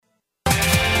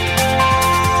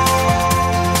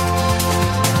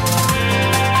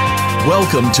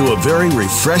Welcome to a very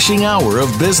refreshing hour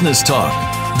of business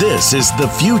talk. This is the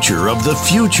future of the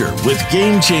future with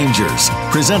Game Changers,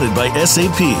 presented by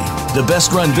SAP. The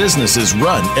best run businesses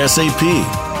run SAP.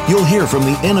 You'll hear from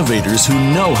the innovators who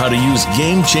know how to use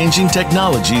game-changing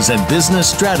technologies and business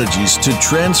strategies to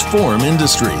transform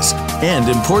industries. And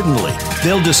importantly,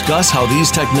 they'll discuss how these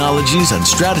technologies and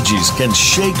strategies can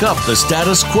shake up the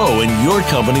status quo in your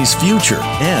company's future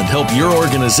and help your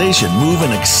organization move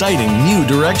in exciting new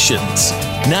directions.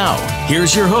 Now,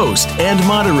 here's your host and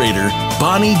moderator,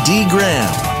 Bonnie D.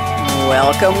 Graham.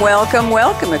 Welcome, welcome,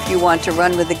 welcome. If you want to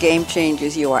run with the Game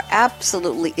Changers, you are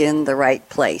absolutely in the right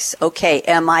place. Okay,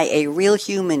 am I a real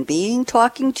human being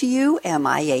talking to you? Am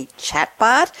I a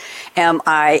chatbot? Am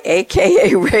I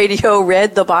AKA Radio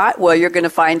Red the bot? Well, you're going to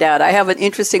find out. I have an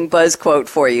interesting buzz quote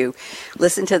for you.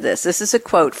 Listen to this. This is a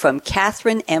quote from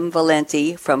Catherine M.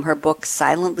 Valenti from her book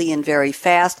Silently and Very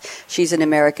Fast. She's an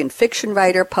American fiction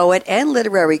writer, poet, and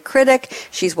literary critic.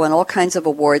 She's won all kinds of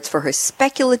awards for her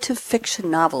speculative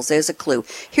fiction novels. There's a clue.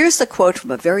 Here's the quote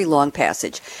from a very long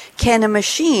passage. Can a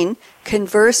machine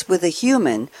converse with a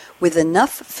human with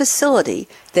enough facility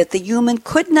that the human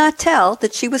could not tell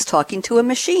that she was talking to a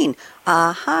machine?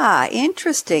 Aha,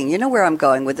 interesting. You know where I'm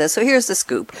going with this. So here's the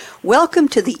scoop. Welcome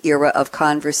to the era of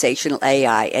conversational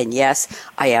AI. And yes,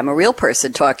 I am a real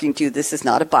person talking to you. This is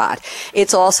not a bot.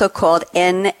 It's also called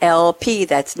NLP.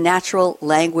 That's natural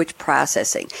language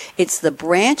processing. It's the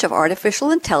branch of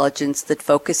artificial intelligence that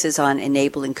focuses on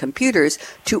enabling computers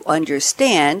to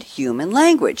understand human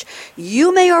language.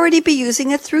 You may already be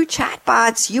using it through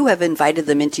chatbots. You have invited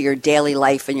them into your daily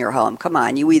life in your home. Come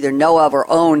on, you either know of or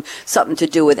own something to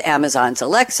do with Amazon's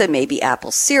Alexa, maybe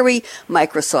Apple's Siri,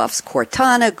 Microsoft's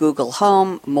Cortana, Google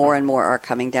Home. More and more are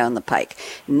coming down the pike.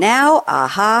 Now,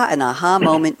 an aha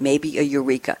moment, maybe a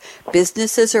eureka.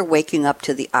 Businesses are waking up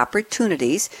to the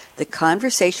opportunities that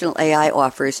conversational AI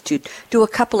offers to do a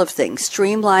couple of things: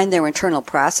 streamline their internal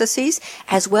processes,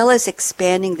 as well as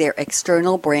expanding their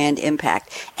external brand impact,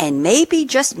 and maybe,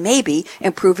 just maybe,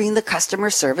 improving the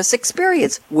customer service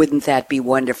experience. Wouldn't that be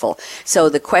wonderful? So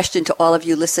the question to all of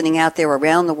you listening out there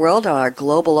around the world, our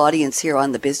global audience here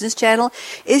on the Business Channel,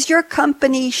 is your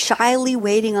company shyly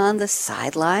waiting on the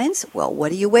sidelines? Well,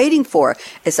 what are you waiting for?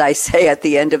 As I say at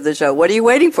the end of the show, what are you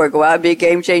waiting for? Go out and be a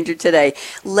game changer today.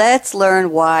 Let's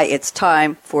learn why it's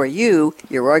time for you,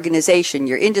 your organization,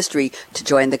 your industry, to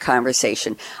join the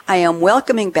conversation. I am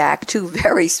welcoming back two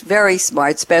very, very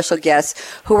smart special guests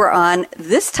who were on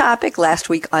this topic last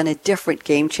week on a different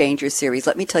Game Changer series.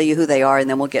 Let me tell you who they are, and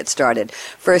then we'll get started.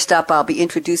 First up, I'll be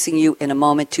introducing you in a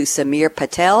moment to Samir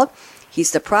Patel.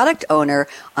 He's the product owner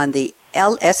on the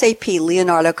SAP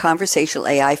Leonardo Conversational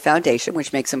AI Foundation,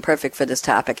 which makes him perfect for this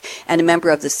topic, and a member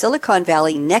of the Silicon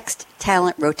Valley Next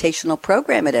Talent Rotational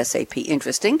Program at SAP.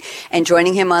 Interesting. And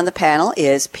joining him on the panel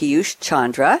is Piyush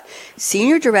Chandra,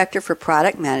 Senior Director for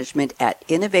Product Management at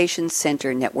Innovation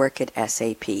Center Network at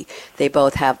SAP. They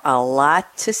both have a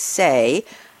lot to say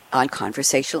on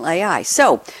conversational AI.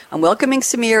 So I'm welcoming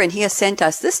Samir, and he has sent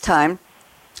us this time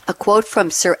a quote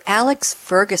from Sir Alex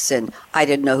Ferguson. I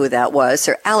didn't know who that was.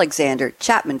 Sir Alexander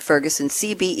Chapman Ferguson,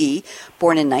 CBE,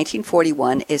 born in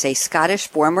 1941, is a Scottish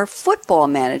former football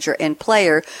manager and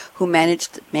player who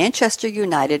managed Manchester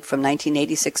United from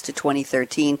 1986 to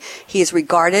 2013. He is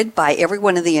regarded by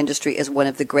everyone in the industry as one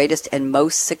of the greatest and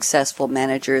most successful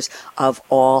managers of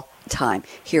all time.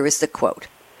 Here is the quote.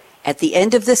 At the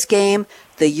end of this game,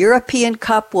 the European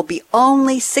Cup will be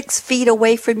only 6 feet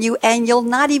away from you, and you'll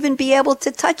not even be able to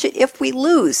touch it if we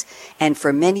lose. And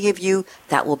for many of you,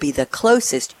 that will be the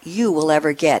closest you will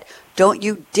ever get. Don't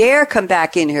you dare come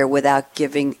back in here without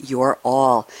giving your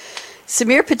all.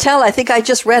 Samir Patel, I think I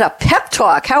just read a pep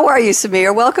talk. How are you,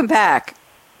 Samir? Welcome back.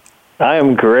 I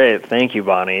am great. Thank you,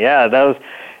 Bonnie. Yeah, that was...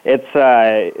 It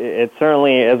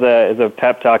certainly is a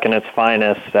pep talk in its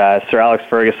finest. Sir Alex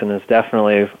Ferguson is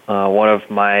definitely one of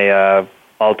my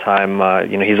all-time.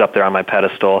 He's up there on my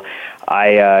pedestal.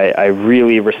 I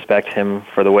really respect him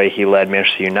for the way he led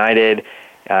Manchester United.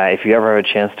 If you ever have a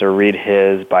chance to read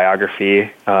his biography,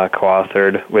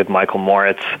 co-authored with Michael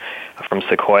Moritz from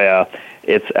Sequoia,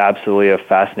 it's absolutely a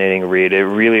fascinating read. It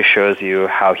really shows you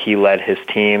how he led his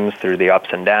teams through the ups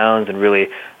and downs and really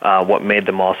what made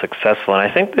them all successful. And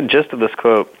I think the gist of this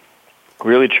quote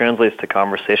really translates to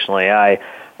conversational AI.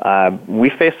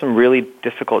 We face some really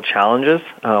difficult challenges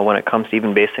when it comes to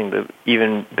even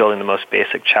building the most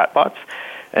basic chatbots.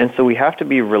 And so we have to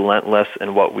be relentless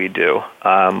in what we do.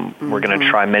 We're going to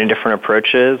try many different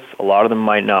approaches. A lot of them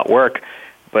might not work.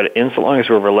 But in so long as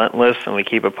we're relentless and we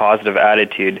keep a positive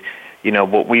attitude,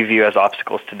 what we view as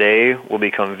obstacles today will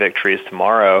become victories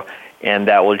tomorrow, and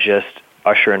that will just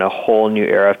usher in a whole new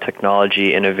era of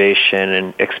technology, innovation,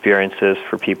 and experiences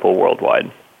for people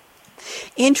worldwide.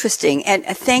 Interesting, and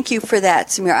thank you for that,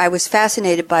 Samir. I was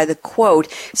fascinated by the quote.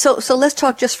 So let's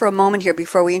talk just for a moment here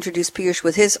before we introduce Piyush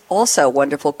with his also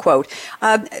wonderful quote.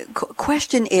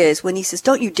 Question is, when he says,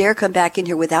 "Don't you dare come back in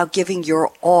here without giving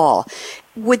your all,"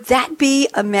 would that be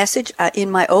a message?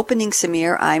 In my opening,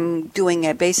 Samir, I'm doing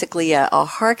basically a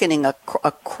hearkening, a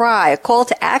cry, a call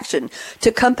to action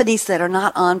to companies that are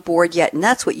not on board yet. And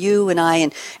that's what you and I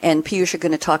and Piyush are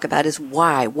going to talk about is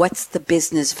why. What's the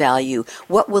business value?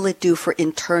 What will it do for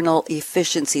internal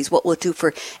efficiencies? What will it do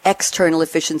for external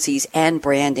efficiencies and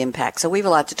brand impact? So we have a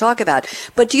lot to talk about.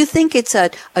 But do you think it's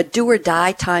a do or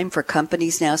die time for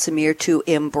companies now, Samir, to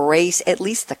embrace at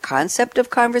least the concept of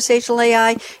conversational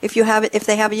AI? If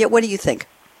they haven't yet, what do you think?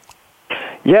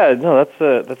 Yeah, no,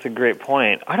 that's a great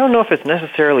point. I don't know if it's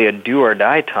necessarily a do or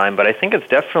die time, but I think it's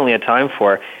definitely a time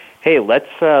for, hey, let's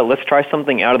try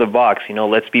something out of the box.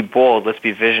 Let's be bold, let's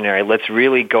be visionary, let's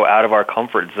really go out of our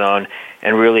comfort zone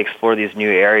and really explore these new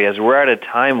areas. We're at a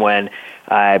time when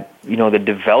the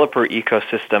developer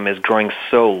ecosystem is growing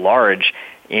so large,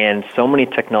 and so many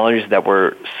technologies that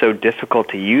were so difficult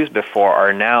to use before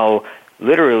are now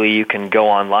literally you can go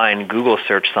online, Google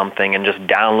search something, and just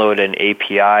download an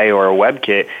API or a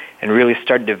WebKit and really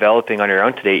start developing on your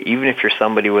own today, even if you're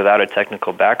somebody without a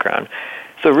technical background.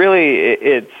 So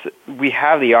really, we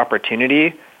have the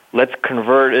opportunity. Let's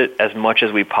convert it as much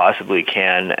as we possibly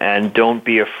can, and don't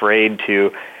be afraid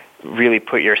to really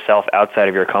put yourself outside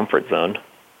of your comfort zone.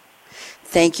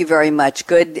 Thank you very much.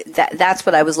 Good. That's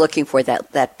what I was looking for,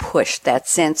 that push, that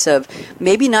sense of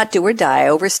maybe not do or die. I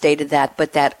overstated that,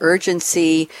 but that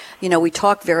urgency. We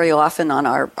talk very often on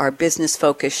our business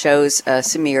focus shows,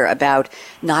 Samir, about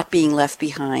not being left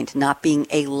behind, not being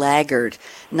a laggard,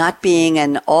 not being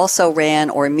an also ran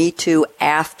or me too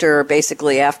after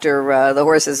the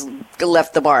horses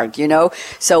left the barn,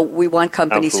 So we want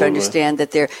companies to understand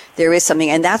that there is something,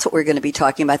 and that's what we're going to be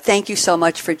talking about. Thank you so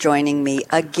much for joining me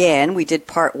again. We did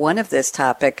part one of this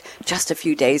topic just a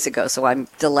few days ago, so I'm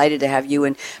delighted to have you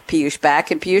and Piyush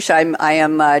back. And Piyush, I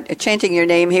am chanting your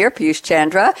name here, Piyush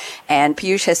Chandra, and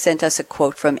Piyush has sent us a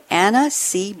quote from Anna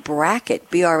C. Brackett,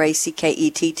 Brackett.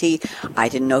 I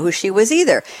didn't know who she was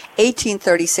either.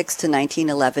 1836 to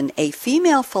 1911, a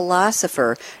female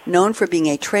philosopher known for being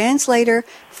a translator,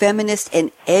 feminist,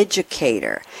 and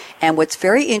educator. And what's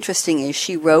very interesting is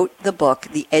she wrote the book,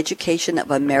 The Education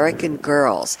of American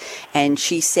Girls. And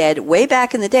she said way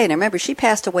back in the day, and I remember she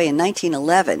passed away in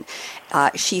 1911,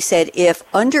 she said, if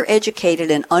undereducated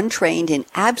and untrained in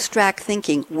abstract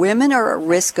thinking, women are at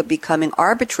risk of becoming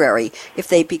arbitrary if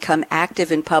they become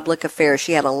active in public affairs.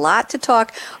 She had a lot to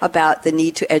talk about the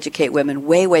need to educate women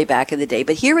way, way back in the day.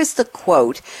 But here is the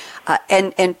quote.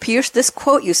 And Piyush, this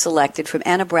quote you selected from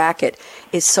Anna Brackett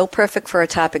is so perfect for our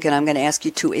topic, and I'm going to ask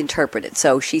you to interpret it.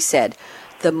 So she said,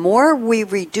 the more we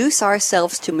reduce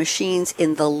ourselves to machines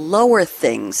in the lower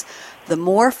things, the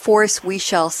more force we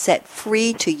shall set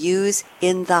free to use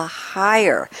in the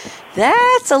higher.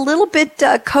 That's a little bit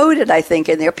coded, I think,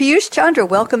 in there. Piyush Chandra,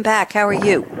 welcome back. How are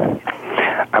you?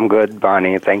 I'm good,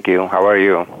 Bonnie. Thank you. How are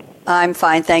you? I'm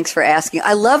fine. Thanks for asking.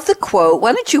 I love the quote.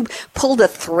 Why don't you pull the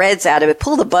threads out of it,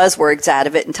 pull the buzzwords out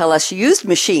of it, and tell us she used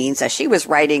machines. As she was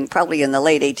writing probably in the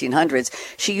late 1800s,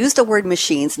 she used the word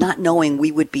machines, not knowing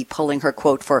we would be pulling her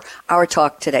quote for our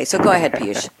talk today. So go ahead,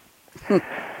 Piyush.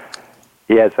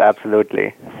 Yes,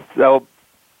 absolutely. So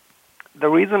the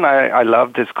reason I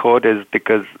love this quote is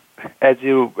because, as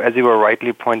you were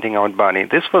rightly pointing out, Bonnie,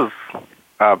 this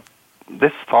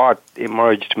thought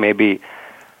emerged maybe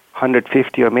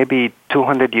 150 or maybe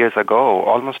 200 years ago,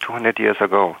 almost 200 years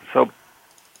ago. So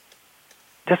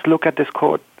just look at this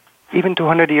quote. Even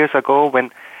 200 years ago,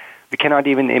 when we cannot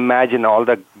even imagine all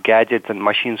the gadgets and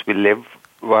machines we live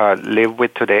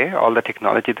with today, all the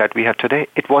technology that we have today,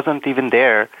 it wasn't even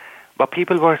there. But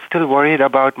people were still worried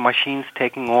about machines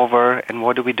taking over and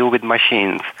what do we do with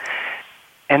machines.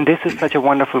 And this is such a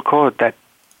wonderful quote that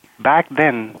back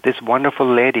then, this wonderful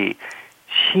lady,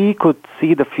 she could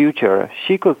see the future.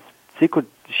 She could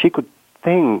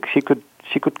think. She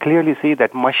could clearly see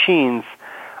that machines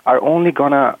are only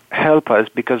gonna help us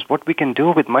because what we can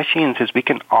do with machines is we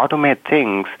can automate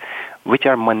things which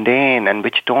are mundane and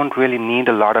which don't really need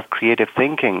a lot of creative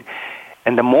thinking.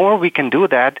 And the more we can do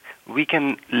that, we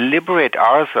can liberate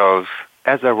ourselves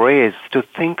as a race to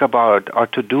think about or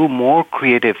to do more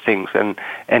creative things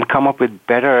and come up with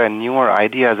better and newer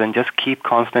ideas and just keep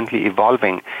constantly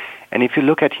evolving. And if you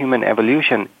look at human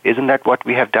evolution, isn't that what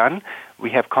we have done? We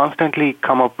have constantly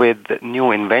come up with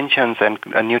new inventions and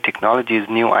new technologies,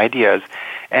 new ideas,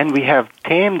 and we have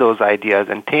tamed those ideas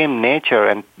and tamed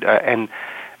nature and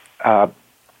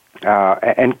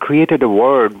created a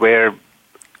world where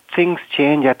things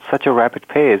change at such a rapid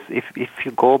pace. If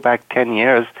you go back 10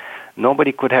 years,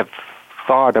 nobody could have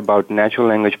thought about natural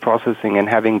language processing and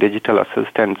having digital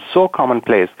assistants so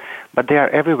commonplace, but they are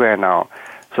everywhere now.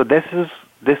 So this is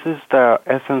the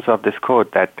essence of this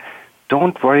quote, that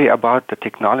don't worry about the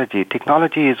technology.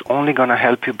 Technology is only going to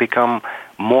help you become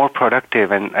more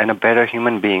productive and a better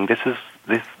human being.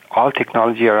 This all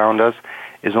technology around us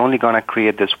is only going to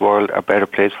create this world a better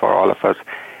place for all of us.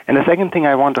 And the second thing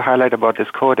I want to highlight about this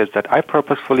quote is that I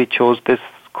purposefully chose this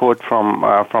quote from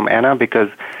Anna because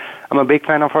I'm a big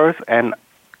fan of hers, and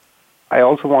I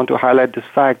also want to highlight this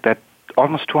fact that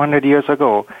almost 200 years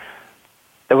ago,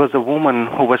 there was a woman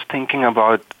who was thinking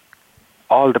about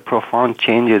all the profound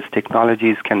changes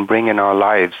technologies can bring in our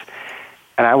lives.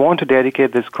 And I want to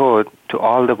dedicate this quote to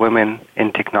all the women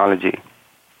in technology.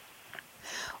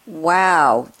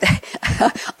 Wow.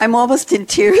 I'm almost in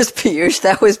tears, Piyush.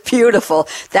 That was beautiful.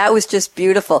 That was just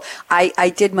beautiful.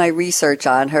 I did my research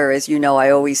on her, as you know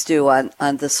I always do,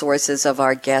 on the sources of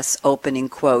our guests' opening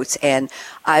quotes. And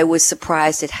I was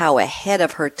surprised at how ahead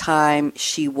of her time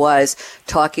she was,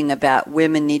 talking about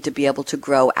women need to be able to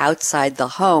grow outside the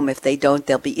home. If they don't,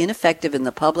 they'll be ineffective in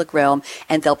the public realm,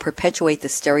 and they'll perpetuate the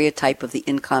stereotype of the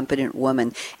incompetent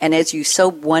woman. And as you so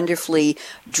wonderfully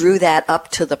drew that up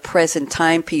to the present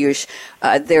time, Piyush,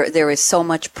 there is so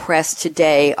much press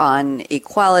today on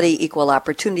equality, equal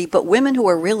opportunity, but women who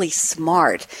are really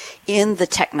smart in the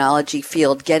technology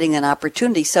field getting an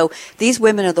opportunity. So these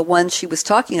women are the ones she was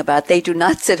talking about. They do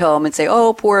not sit home and say,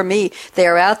 oh, poor me. They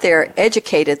are out there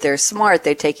educated. They're smart.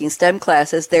 They're taking STEM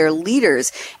classes. They're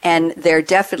leaders, and they're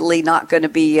definitely not going to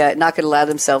be, not going to allow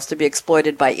themselves to be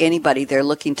exploited by anybody. They're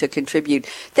looking to contribute.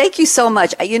 Thank you so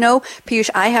much. You know, Piyush,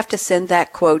 I have to send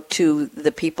that quote to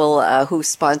the people who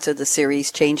sponsor the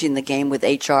series Changing the Game with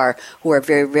HR, who are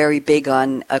very, very big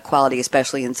on equality,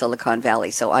 especially in Silicon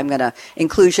Valley. So I'm going to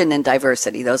inclusion and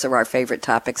diversity. Those are our favorite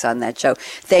topics on that show.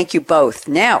 Thank you both.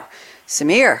 Now,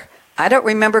 Samir, I don't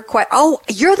remember quite. Oh,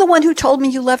 you're the one who told me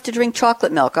you love to drink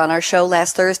chocolate milk on our show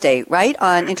last Thursday, right?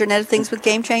 On Internet of Things with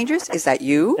Game Changers. Is that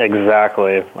you?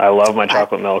 Exactly. I love my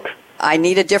chocolate milk. I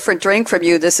need a different drink from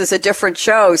you. This is a different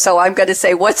show. So I'm going to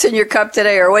say, what's in your cup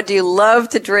today, or what do you love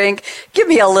to drink? Give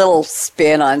me a little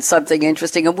spin on something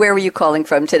interesting. And where were you calling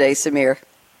from today, Samir?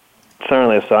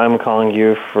 Certainly. So I'm calling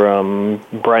you from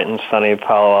bright and sunny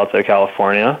Palo Alto,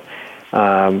 California.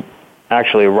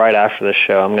 Actually, right after the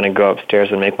show, I'm going to go upstairs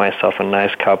and make myself a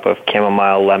nice cup of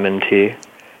chamomile lemon tea.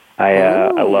 I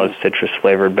love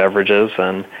citrus-flavored beverages,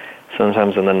 and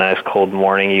sometimes in the nice cold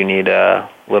morning, you need a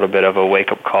little bit of a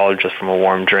wake-up call just from a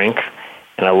warm drink.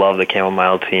 And I love the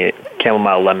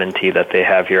chamomile lemon tea that they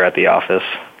have here at the office.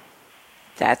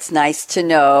 That's nice to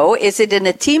know. Is it in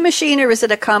a tea machine, or is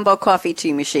it a combo coffee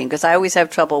tea machine? Because I always have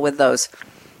trouble with those.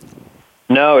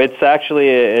 No, it's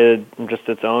actually just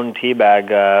its own tea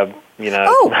bag.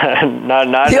 Not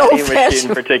a tea machine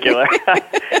in particular.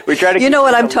 We try to. You know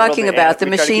what I'm talking about? The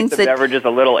machines that beverages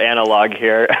a little analog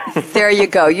here. There you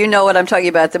go. You know what I'm talking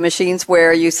about? The machines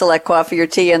where you select coffee or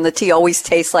tea, and the tea always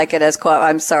tastes like it has coffee.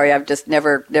 I'm sorry, I've just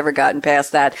never gotten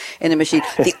past that in a machine.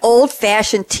 The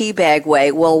old-fashioned tea bag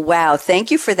way. Well, wow! Thank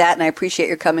you for that, and I appreciate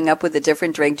your coming up with a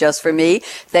different drink just for me.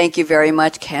 Thank you very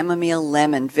much. Chamomile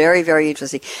lemon, very, very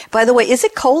interesting. By the way, is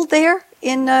it cold there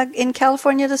in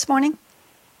California this morning?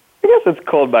 I guess it's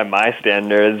cold by my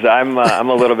standards. I'm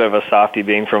a little bit of a softie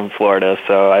being from Florida,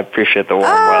 so I appreciate the warm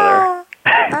weather.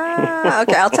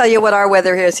 Okay, I'll tell you what our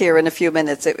weather is here in a few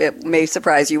minutes. It may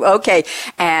surprise you. Okay,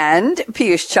 and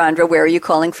Piyush Chandra, where are you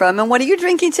calling from, and what are you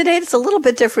drinking today? It's a little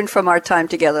bit different from our time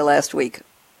together last week.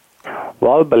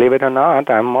 Well, believe it or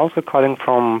not, I'm also calling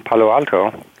from Palo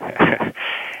Alto.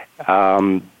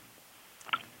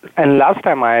 And last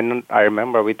time I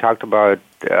remember we talked about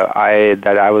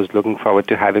that I was looking forward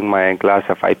to having my glass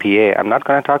of IPA. I'm not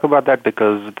going to talk about that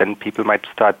because then people might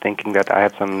start thinking that I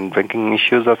have some drinking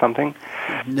issues or something.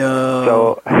 No.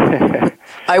 So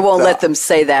I won't let them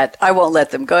say that. I won't let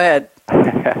them. Go ahead.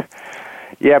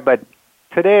 Yeah, but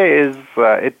today is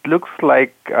it looks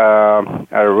like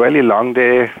a really long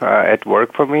day at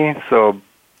work for me. So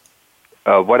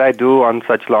what I do on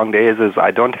such long days is I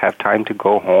don't have time to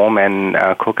go home and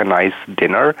cook a nice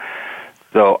dinner.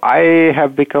 So I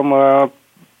have become a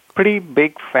pretty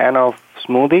big fan of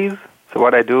smoothies. So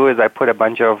what I do is I put a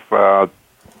bunch of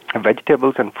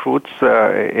vegetables and fruits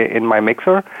in my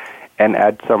mixer and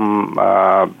add some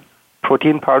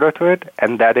protein powder to it,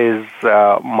 and that is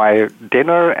my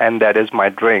dinner, and that is my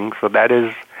drink. So that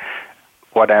is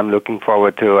what I'm looking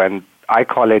forward to, and I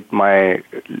call it my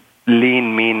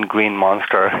lean, mean, green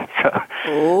monster.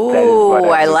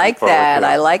 Oh, I like that.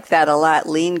 I like that a lot.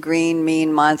 Lean, green,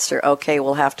 mean monster. Okay,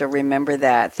 we'll have to remember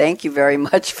that. Thank you very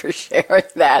much for sharing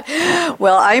that.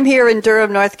 Well, I'm here in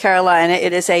Durham, North Carolina.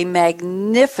 It is a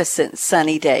magnificent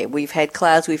sunny day. We've had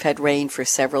clouds, we've had rain for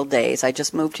several days. I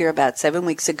just moved here about 7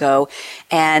 weeks ago,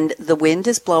 and the wind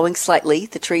is blowing slightly.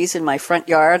 The trees in my front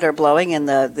yard are blowing, and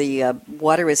the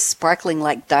water is sparkling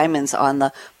like diamonds on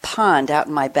the pond out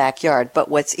in my backyard. But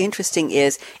what's interesting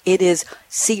is it is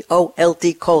cold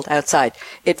cold outside.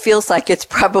 It feels like it's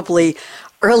probably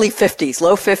early 50s,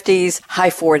 low 50s,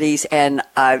 high 40s, and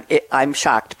I'm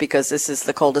shocked because this is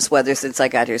the coldest weather since I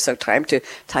got here. So time to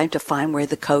find where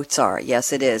the coats are.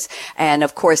 Yes, it is. And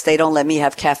of course, they don't let me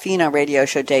have caffeine on radio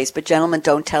show days. But gentlemen,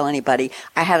 don't tell anybody.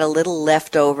 I had a little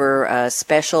leftover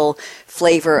special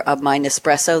flavor of my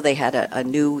Nespresso. They had a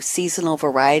new seasonal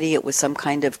variety. It was some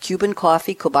kind of Cuban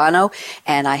coffee, Cubano,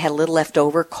 and I had a little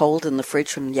leftover cold in the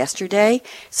fridge from yesterday.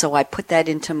 So I put that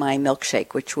into my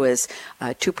milkshake, which was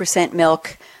 2% milk,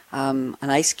 an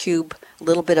ice cube, a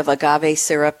little bit of agave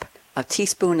syrup, a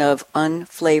teaspoon of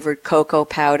unflavored cocoa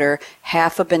powder,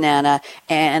 half a banana,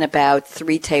 and about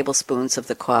 3 tablespoons of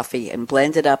the coffee, and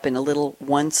blend it up in a little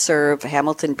one-serve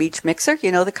Hamilton Beach mixer.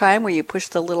 You know the kind where you push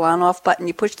the little on-off button,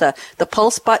 you push the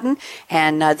pulse button,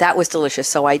 and that was delicious.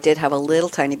 So I did have a little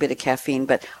tiny bit of caffeine,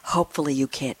 but hopefully you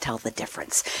can't tell the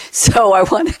difference. So I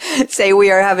want to say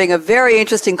we are having a very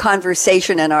interesting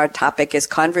conversation, and our topic is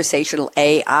conversational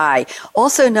AI,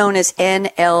 also known as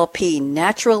NLP,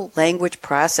 Natural Language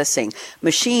Processing.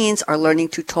 Machines are learning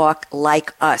to talk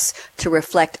like us, to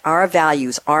reflect our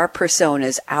values, our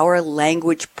personas, our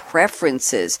language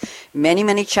preferences. Many,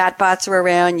 many chatbots are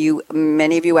around.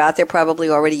 Many of you out there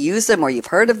probably already use them, or you've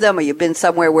heard of them, or you've been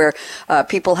somewhere where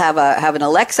people have an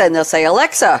Alexa, and they'll say,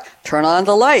 Alexa, turn on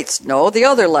the lights. No, the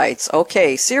other lights.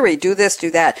 Okay, Siri, do this, do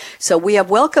that. So we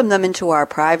have welcomed them into our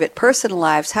private, personal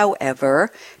lives. However,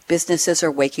 businesses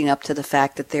are waking up to the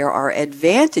fact that there are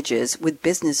advantages with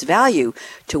business value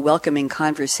to welcoming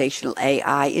conversational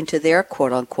AI into their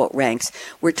quote-unquote ranks.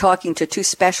 We're talking to 2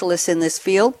 specialists in this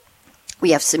field.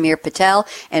 We have Samir Patel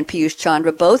and Piyush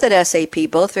Chandra, both at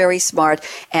SAP, both very smart,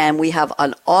 and we have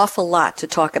an awful lot to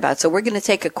talk about. So we're going to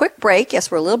take a quick break. Yes,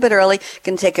 we're a little bit early.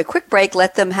 Going to take a quick break,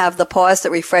 let them have the pause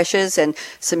that refreshes, and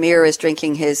Samir is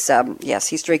drinking his,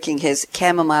 he's drinking his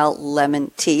chamomile lemon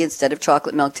tea instead of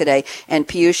chocolate milk today, and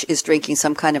Piyush is drinking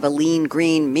some kind of a lean,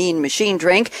 green, mean machine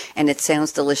drink, and it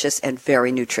sounds delicious and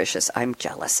very nutritious. I'm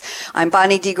jealous. I'm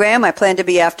Bonnie D. Graham. I plan to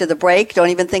be after the break. Don't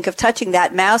even think of touching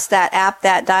that mouse, that app,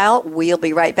 that dial. We'll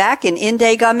be right back. And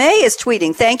Inday Gamay is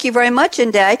tweeting. Thank you very much,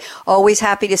 Inday. Always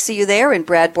happy to see you there. And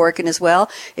Brad Borkin as well.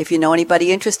 If you know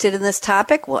anybody interested in this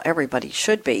topic, well, everybody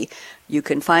should be. You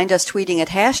can find us tweeting at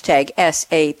hashtag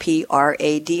SAPRADIO.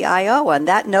 On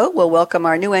that note, we'll welcome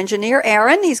our new engineer,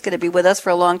 Aaron. He's going to be with us for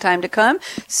a long time to come.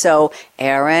 So,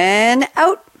 Aaron,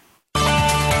 out.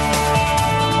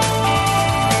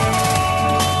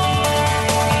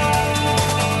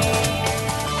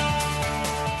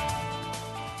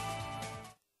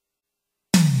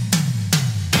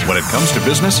 When it comes to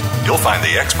business, you'll find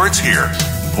the experts here.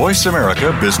 Voice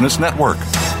America Business Network.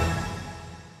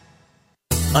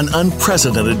 An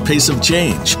unprecedented pace of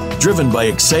change, driven by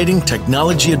exciting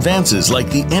technology advances like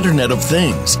the Internet of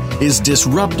Things, is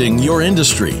disrupting your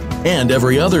industry and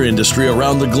every other industry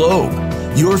around the globe.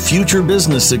 Your future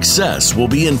business success will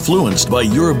be influenced by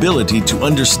your ability to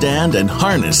understand and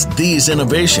harness these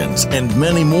innovations and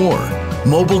many more.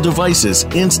 Mobile devices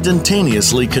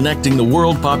instantaneously connecting the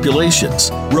world populations,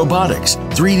 robotics,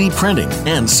 3D printing,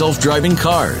 and self-driving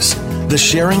cars, the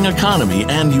sharing economy,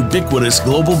 and ubiquitous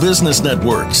global business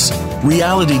networks.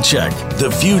 Reality check.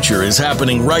 The future is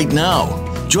happening right now.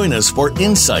 Join us for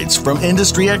insights from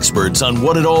industry experts on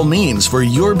what it all means for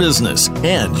your business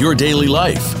and your daily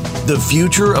life. The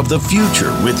future of the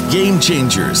future with Game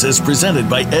Changers is presented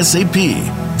by SAP.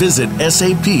 Visit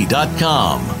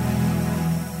sap.com.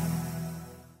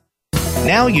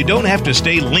 Now you don't have to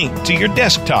stay linked to your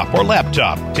desktop or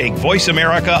laptop. Take Voice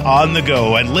America on the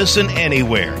go and listen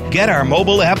anywhere. Get our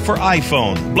mobile app for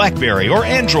iPhone, BlackBerry, or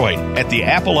Android at the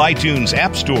Apple iTunes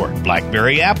App Store,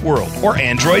 BlackBerry App World, or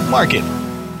Android Market.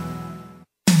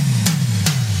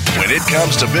 When it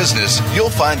comes to business, you'll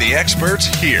find the experts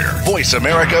here. Voice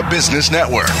America Business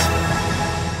Network.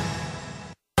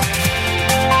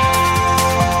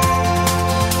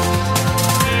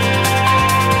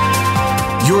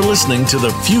 You're listening to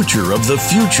the future of the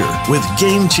future with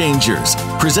Game Changers,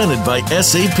 presented by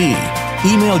SAP.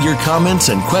 Email your comments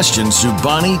and questions to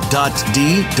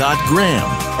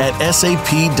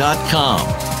bonnie.d.graham@sap.com.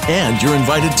 And you're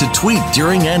invited to tweet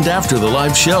during and after the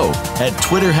live show at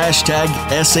Twitter #SAPRadio.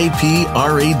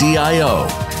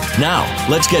 Now,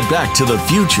 let's get back to the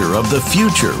future of the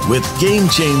future with Game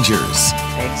Changers.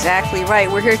 Exactly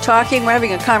right. We're here talking, we're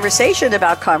having a conversation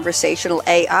about conversational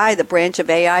AI, the branch of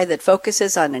AI that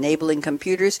focuses on enabling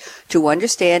computers to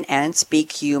understand and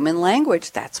speak human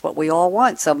language. That's what we all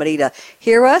want, somebody to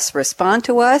hear us, respond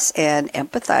to us, and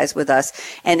empathize with us.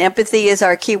 And empathy is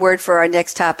our key word for our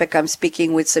next topic. I'm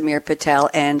speaking with Samir Patel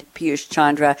and Piyush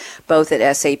Chandra, both at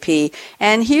SAP.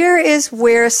 And here is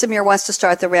where Samir wants to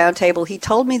start the roundtable. He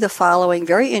told me the following,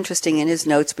 very interesting in his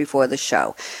notes before the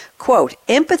show. Quote,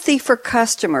 empathy for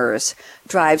customers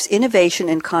drives innovation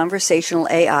in conversational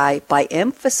AI by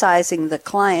emphasizing the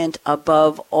client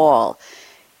above all.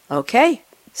 Okay.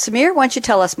 Samir, why don't you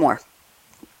tell us more?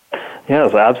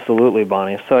 Yes, absolutely,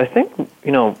 Bonnie. So I think,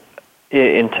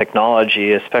 in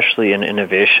technology, especially in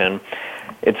innovation,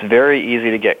 it's very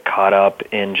easy to get caught up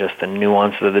in just the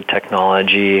nuances of the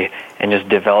technology and just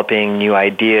developing new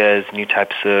ideas, new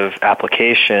types of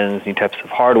applications, new types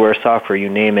of hardware, software, you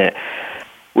name it,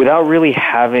 without really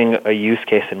having a use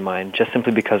case in mind, just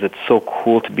simply because it's so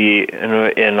cool to be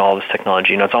in all this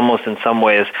technology. It's almost in some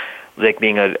ways like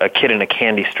being a kid in a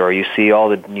candy store. You see all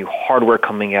the new hardware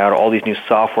coming out, all these new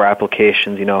software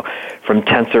applications, from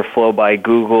TensorFlow by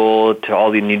Google to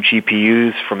all the new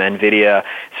GPUs from NVIDIA.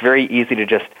 It's very easy to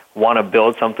just want to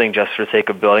build something just for the sake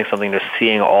of building something, just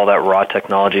seeing all that raw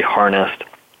technology harnessed.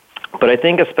 But I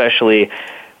think especially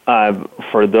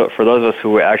for those of us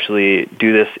who actually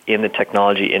do this in the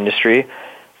technology industry,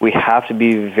 we have to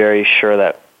be very sure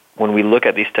that when we look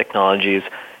at these technologies,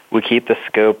 we keep the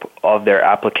scope of their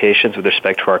applications with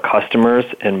respect to our customers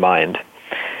in mind.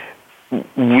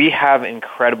 We have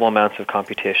incredible amounts of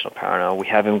computational power now. We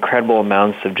have incredible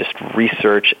amounts of just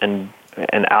research and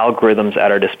algorithms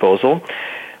at our disposal.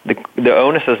 The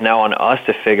onus is now on us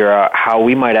to figure out how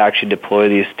we might actually deploy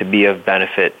these to be of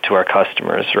benefit to our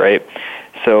customers, right?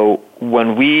 So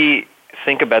when we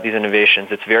think about these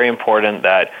innovations, it's very important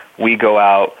that we go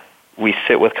out, we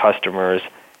sit with customers,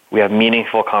 we have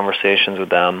meaningful conversations with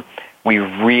them, we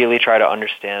really try to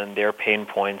understand their pain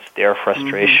points, their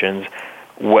frustrations,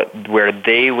 where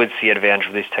they would see advantage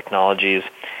of these technologies,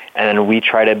 and then we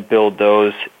try to build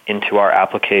those into our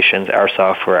applications, our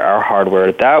software, our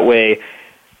hardware. That way,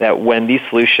 that when these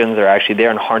solutions are actually there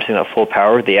and harnessing that full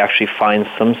power, they actually find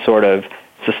some sort of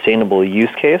sustainable use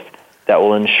case that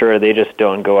will ensure they just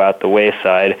don't go out the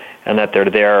wayside and that they're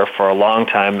there for a long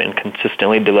time and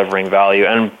consistently delivering value.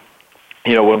 And,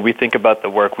 when we think about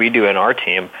the work we do in our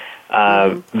team,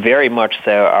 very much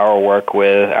so our work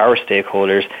with our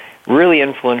stakeholders really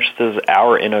influences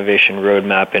our innovation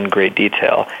roadmap in great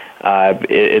detail.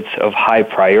 It's of high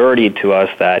priority to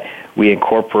us that we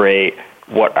incorporate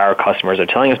what our customers are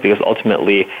telling us, because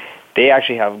ultimately they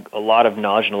actually have a lot of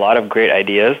knowledge and a lot of great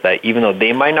ideas that even though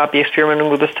they might not be experimenting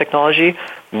with this technology,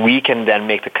 we can then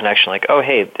make the connection like, oh,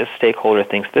 hey, this stakeholder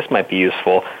thinks this might be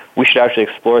useful. We should actually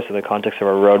explore this in the context of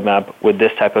our roadmap with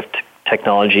this type of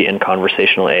technology and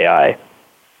conversational AI.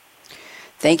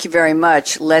 Thank you very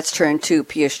much. Let's turn to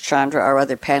Piyush Chandra, our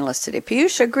other panelist today.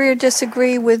 Piyush, agree or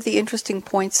disagree with the interesting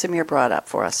points Samir brought up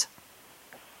for us?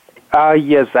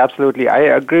 Yes, absolutely. I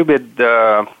agree with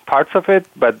parts of it,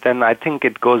 but then I think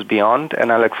it goes beyond,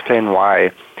 and I'll explain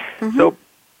why. So,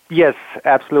 yes,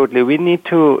 absolutely. We need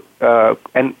to,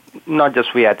 and not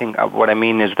just we, I think what I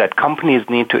mean is that companies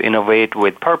need to innovate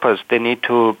with purpose. They need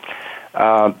to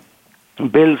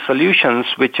build solutions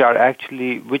which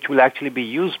will actually be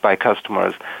used by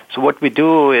customers. So what we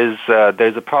do is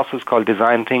there's a process called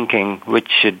design thinking,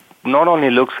 which not only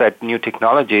looks at new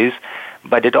technologies,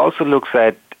 but it also looks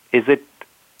at is it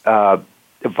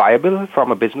viable from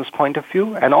a business point of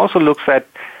view, and also looks at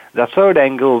the third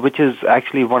angle, which is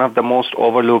actually one of the most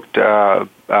overlooked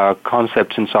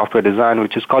concepts in software design,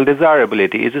 which is called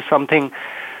desirability. Is it something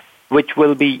which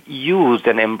will be used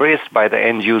and embraced by the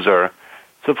end user?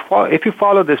 So if you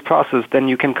follow this process, then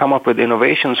you can come up with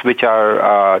innovations which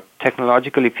are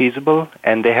technologically feasible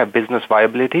and they have business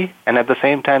viability, and at the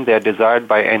same time they are desired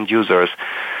by end users.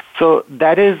 So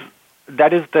that is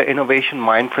the innovation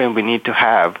mind frame we need to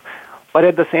have. But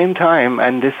at the same time,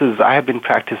 and I have been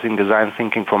practicing design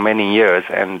thinking for many years,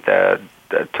 and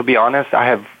to be honest,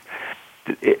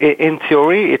 in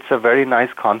theory, it's a very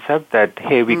nice concept that,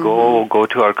 hey, we go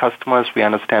to our customers, we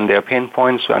understand their pain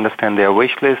points, we understand their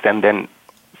wish list, and then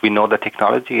we know the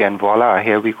technology, and voila,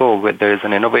 here we go. There is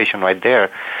an innovation right there.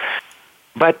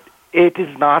 But it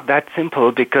is not that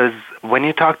simple, because when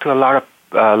you talk to a lot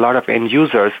of end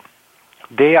users,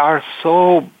 they are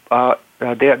so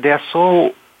they are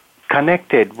so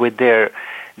connected with their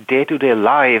day-to-day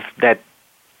life that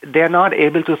they're not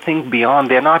able to think beyond.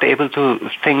 They're not able to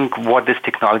think what this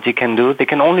technology can do. They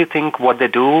can only think what they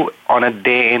do on a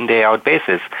day-in, day-out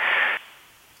basis.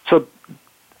 So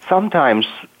sometimes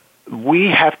we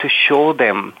have to show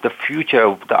them the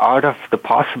future, the art of the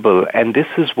possible, and this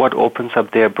is what opens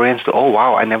up their brains to, oh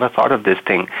wow, I never thought of this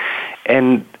thing.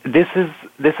 And this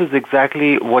is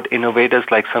exactly what innovators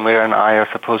like Samira and I are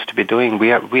supposed to be doing.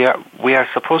 We are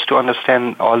supposed to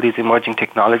understand all these emerging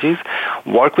technologies,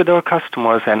 work with our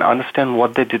customers, and understand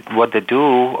what they do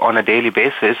on a daily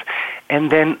basis,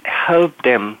 and then help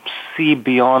them see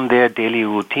beyond their daily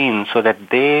routine so that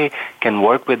they can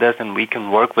work with us and we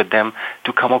can work with them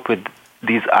to come up with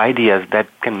these ideas that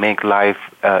can make life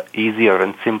easier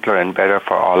and simpler and better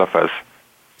for all of us.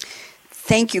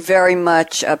 Thank you very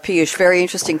much, Piyush. Very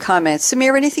interesting comments.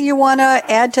 Samir, anything you want to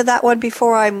add to that one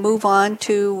before I move on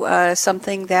to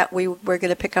something that we're going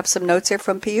to pick up some notes here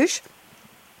from Piyush?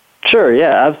 Sure,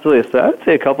 yeah, absolutely. So I would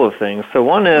say a couple of things. So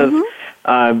one is,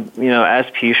 as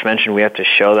Piyush mentioned, we have to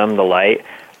show them the light.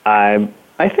 I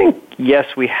think,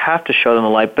 yes, we have to show them the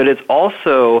light, but it's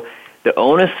also the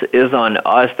onus is on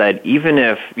us that even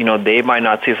if, they might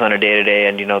not see us on a day-to-day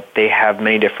and, they have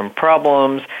many different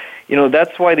problems,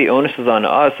 that's why the onus is on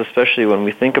us, especially when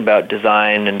we think about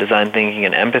design and design thinking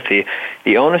and empathy.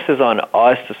 The onus is on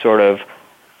us to sort of,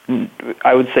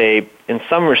 I would say, in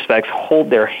some respects, hold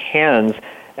their hands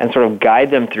and sort of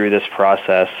guide them through this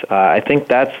process. I think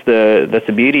that's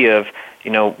the beauty of,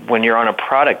 when you're on a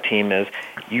product team is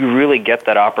you really get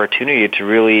that opportunity to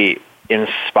really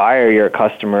inspire your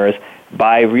customers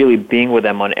by really being with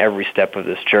them on every step of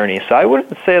this journey. So I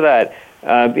wouldn't say that,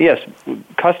 yes,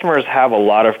 customers have a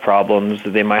lot of problems.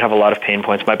 They might have a lot of pain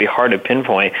points. It might be hard to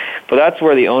pinpoint, but that's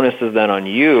where the onus is then on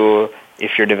you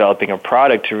if you're developing a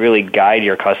product to really guide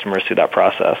your customers through that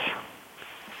process.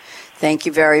 Thank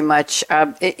you very much.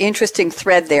 Interesting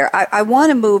thread there. I want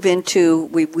to move into,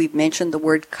 we've mentioned the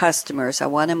word customers. I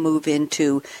want to move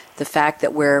into the fact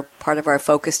that part of our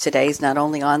focus today is not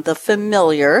only on the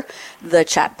familiar, the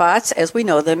chatbots as we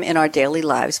know them in our daily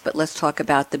lives, but let's talk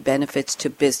about the benefits to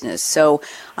business. So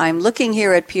I'm looking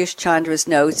here at Piyush Chandra's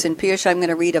notes, and Piyush, I'm going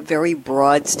to read a very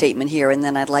broad statement here, and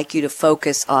then I'd like you to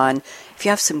focus on, if you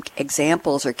have some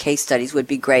examples or case studies, would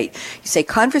be great. You say,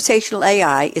 conversational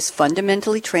AI is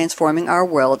fundamentally transforming our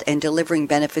world and delivering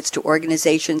benefits to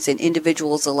organizations and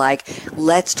individuals alike.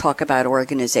 Let's talk about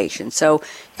organizations. So,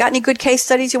 got any good case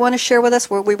studies you want to share with us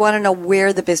where we want to know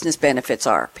where the business benefits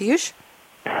are? Piyush?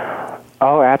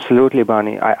 Oh, absolutely,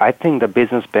 Bonnie. I think the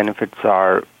business benefits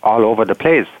are all over the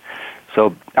place.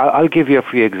 So I'll give you a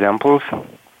few examples.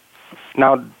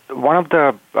 Now, one of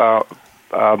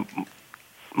the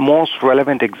most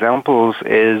relevant examples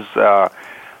is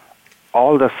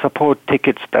all the support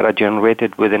tickets that are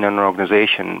generated within an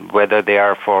organization, whether they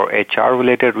are for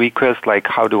HR-related requests, like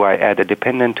how do I add a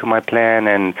dependent to my plan,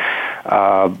 and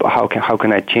how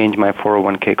can I change my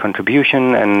 401k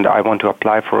contribution, and I want to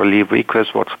apply for a leave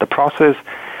request, what's the process,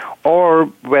 or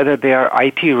whether they are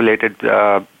IT-related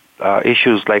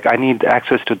issues, like I need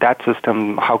access to that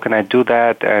system, how can I do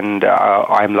that, and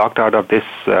I'm locked out of this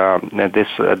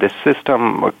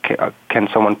system, can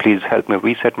someone please help me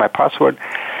reset my password?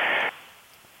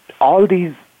 All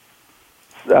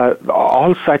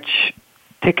such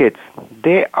tickets,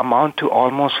 they amount to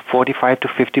almost 45 to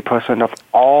 50% of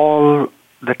all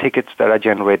the tickets that are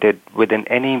generated within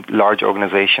any large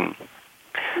organization.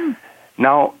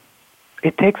 Now,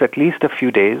 it takes at least a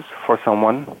few days for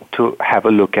someone to have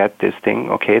a look at this thing.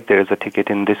 Okay, there is a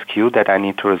ticket in this queue that I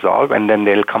need to resolve, and then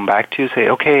they'll come back to you, say,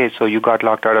 okay, so you got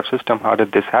locked out of system, how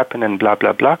did this happen, and blah,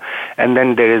 blah, blah. And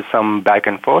then there is some back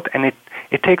and forth, and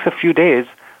it takes a few days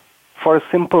for a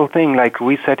simple thing like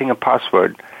resetting a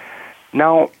password.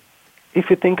 Now,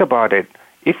 if you think about it,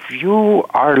 if you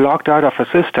are locked out of a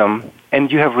system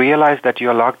and you have realized that you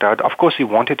are locked out, of course you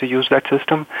wanted to use that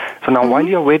system. So now while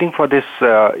you're waiting for this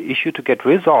issue to get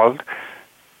resolved,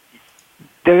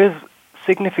 there is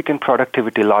significant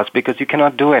productivity loss because you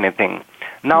cannot do anything.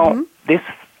 Now,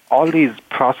 all these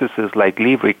processes like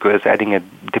leave requests, adding a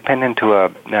dependent to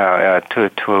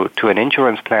an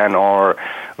insurance plan, or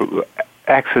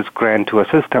access grant to a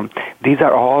system, these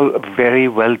are all very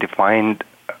well-defined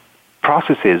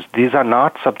processes. These are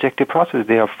not subjective processes.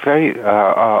 They are very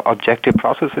objective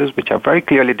processes which are very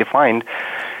clearly defined,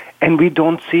 and we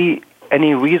don't see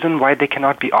any reason why they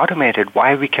cannot be automated,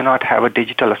 why we cannot have a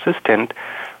digital assistant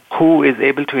who is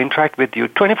able to interact with you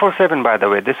 24/7, by the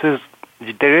way.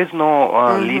 There is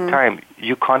no lead time.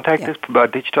 You contact this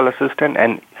digital assistant,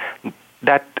 and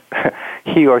that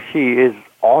he or she is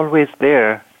always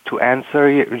there to answer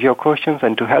your questions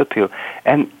and to help you.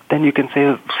 And then you can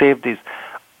save these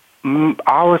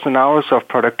hours and hours of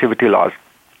productivity loss.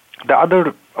 The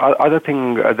other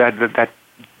thing that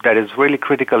is really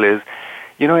critical is,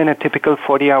 in a typical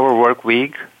 40-hour work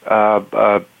week,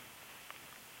 a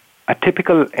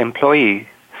typical employee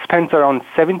spends around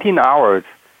 17 hours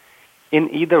in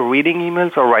either reading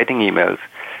emails or writing emails.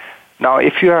 Now,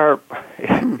 if you have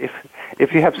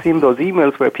seen those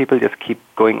emails where people just keep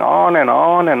going on and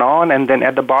on and on, and then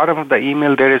at the bottom of the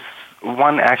email there is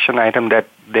one action item that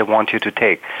they want you to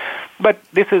take. But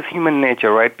this is human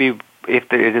nature, right? If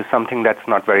there is something that's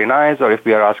not very nice, or if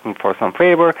we are asking for some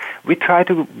favor, we try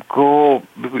to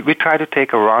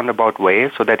take a roundabout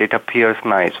way so that it appears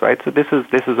nice, right? So this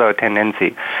is our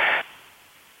tendency.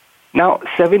 Now,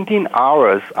 17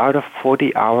 hours out of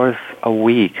 40 hours a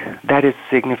week, that is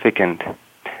significant.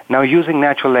 Now, using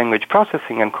natural language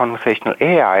processing and conversational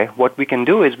AI, what we can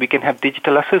do is we can have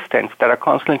digital assistants that are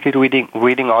constantly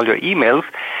reading all your emails,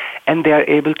 and they are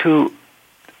able to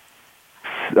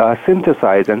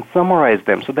synthesize and summarize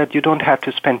them so that you don't have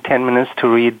to spend 10 minutes to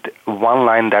read one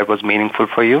line that was meaningful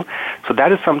for you. So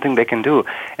that is something they can do.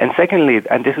 And secondly,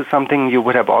 and this is something you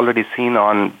would have already seen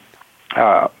on,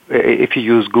 if you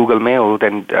use Google Mail,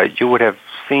 then you would have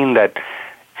seen that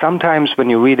sometimes when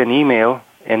you read an email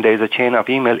and there is a chain of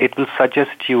email, it will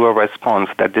suggest you a response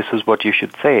that this is what you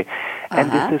should say.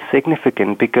 And this is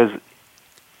significant because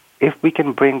if we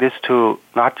can bring this to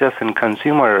not just in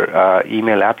consumer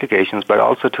email applications, but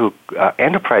also to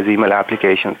enterprise email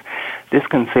applications, this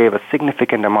can save a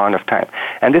significant amount of time.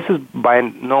 And this is by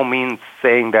no means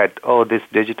saying that, this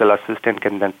digital assistant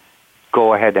can then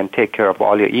go ahead and take care of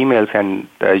all your emails and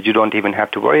you don't even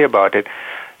have to worry about it.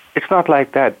 It's not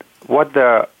like that. What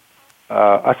the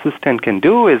assistant can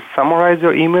do is summarize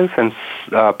your emails and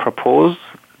propose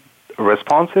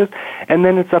responses, and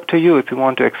then it's up to you if you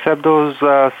want to accept those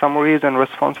summaries and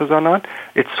responses or not.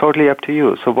 It's totally up to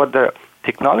you. So what the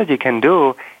technology can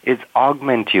do is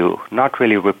augment you, not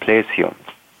really replace you.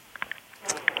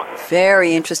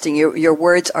 Very interesting. Your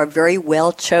words are very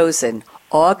well chosen.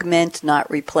 Augment, not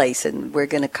replace. And we're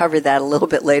going to cover that a little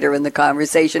bit later in the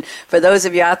conversation. For those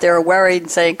of you out there who are worried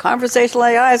and saying, conversational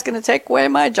AI is going to take away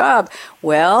my job.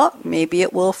 Well, maybe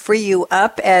it will free you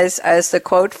up as the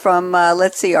quote from,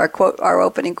 our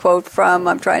opening quote from,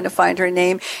 I'm trying to find her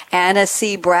name, Anna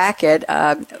C. Brackett.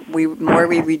 We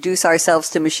reduce ourselves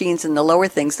to machines in the lower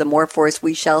things, the more force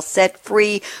we shall set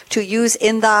free to use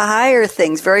in the higher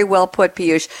things. Very well put,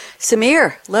 Piyush.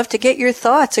 Samir, love to get your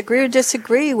thoughts. Agree or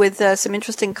disagree with some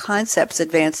interesting concepts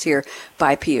advanced here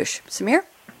by Piyush. Samir?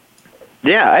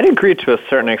 Yeah, I'd agree to a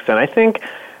certain extent. I think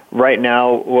right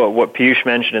now what Piyush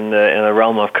mentioned in the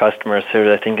realm of customer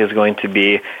service, I think is going to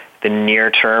be the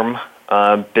near-term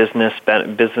business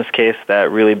case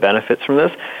that really benefits from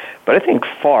this. But I think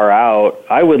far out,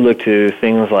 I would look to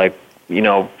things like,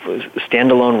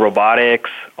 standalone robotics,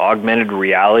 augmented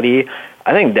reality.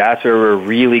 I think that's where we're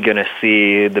really going to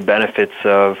see the benefits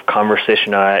of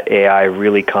conversational AI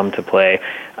really come to play.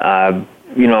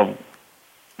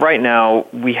 Right now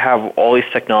we have all these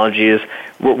technologies.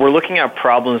 We're looking at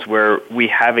problems where we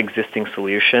have existing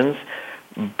solutions,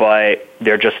 but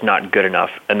they're just not good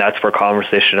enough. And that's where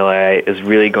conversational AI is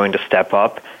really going to step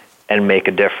up and make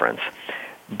a difference.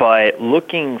 But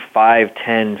looking 5,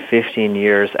 10, 15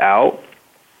 years out,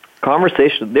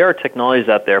 there are technologies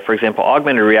out there. For example,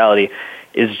 augmented reality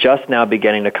is just now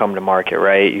beginning to come to market,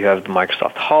 right? You have the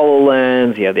Microsoft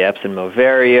HoloLens, you have the Epson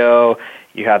Moverio,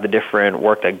 you have the different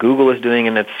work that Google is doing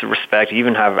in its respect. You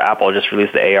even have Apple just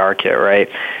released the AR kit, right?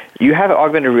 You have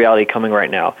augmented reality coming right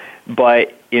now.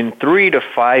 But in 3 to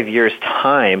 5 years'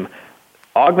 time,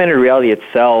 augmented reality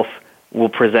itself will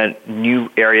present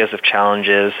new areas of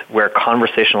challenges where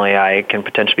conversational AI can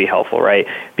potentially be helpful, right?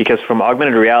 Because from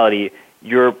augmented reality,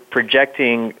 you're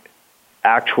projecting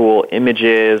actual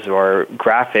images or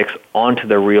graphics onto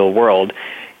the real world,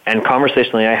 and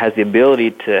conversational AI has the ability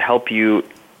to help you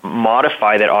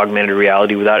modify that augmented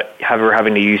reality without ever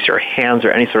having to use your hands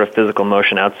or any sort of physical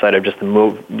motion outside of just the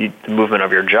movement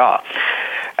of your jaw.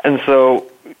 And so,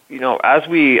 as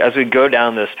we go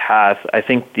down this path, I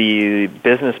think the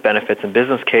business benefits and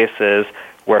business cases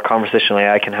where conversational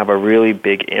AI can have a really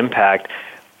big impact,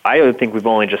 I don't think we've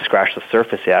only just scratched the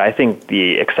surface yet. I think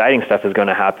the exciting stuff is going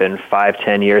to happen 5,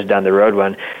 10 years down the road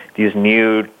when these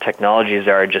new technologies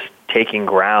are just taking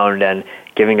ground and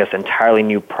giving us entirely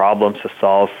new problems to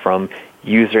solve, from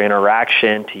user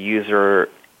interaction to user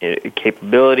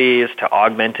capabilities to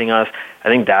augmenting us. I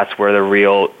think that's where the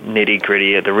real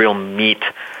nitty-gritty, the real meat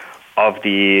of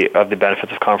the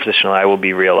benefits of conversational AI will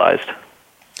be realized.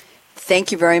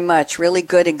 Thank you very much. Really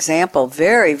good example.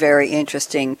 Very, very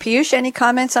interesting. Piyush, any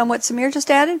comments on what Samir just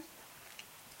added?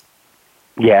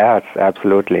 Yes,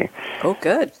 absolutely. Oh,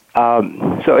 good.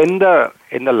 So in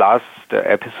the last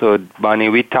episode, Bonnie,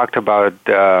 we talked about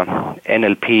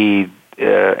NLP's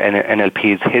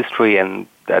history and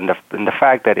the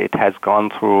fact that it has gone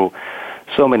through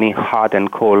so many hot and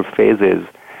cold phases.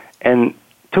 And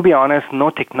to be honest, no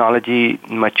technology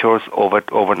matures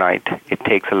overnight. It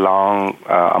takes a long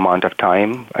amount of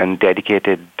time and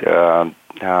dedicated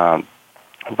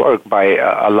work by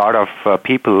a lot of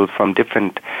people from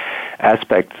different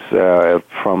aspects,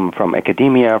 from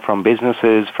academia, from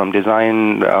businesses, from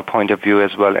design point of view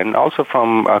as well, and also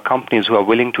from companies who are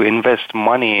willing to invest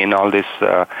money in all this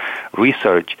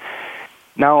research.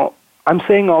 Now, I'm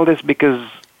saying all this because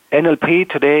NLP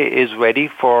today is ready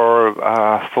for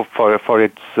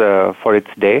its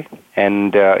day,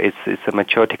 and it's a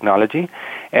mature technology,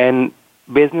 and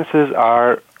businesses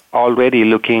are already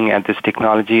looking at this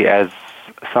technology as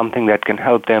something that can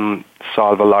help them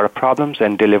solve a lot of problems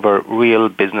and deliver real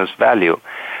business value.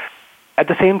 At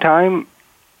the same time,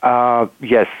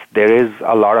 yes, there is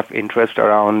a lot of interest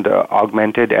around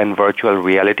augmented and virtual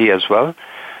reality as well.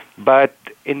 But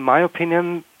in my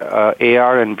opinion,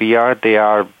 AR and VR, they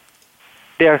are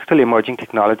still emerging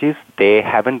technologies. They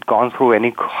haven't gone through any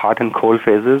hot and cold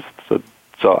phases.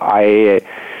 So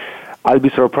I'll be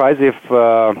surprised if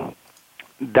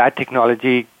that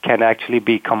technology can actually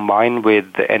be combined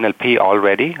with the NLP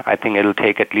already. I think it'll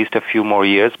take at least a few more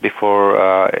years before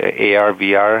AR,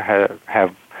 VR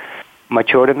have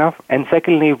matured enough. And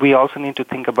secondly, we also need to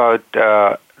think about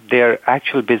their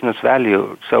actual business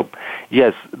value. So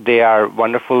yes, they are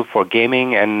wonderful for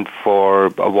gaming and for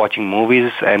watching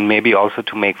movies and maybe also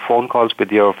to make phone calls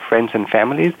with your friends and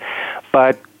families.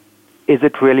 But is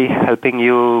it really helping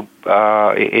you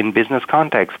in business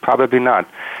context? Probably not.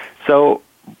 So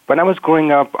when I was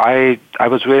growing up, I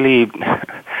was really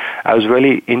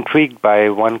intrigued by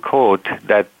one quote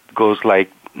that goes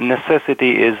like,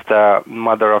 "Necessity is the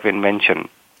mother of invention."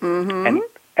 Mm-hmm. And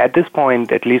at this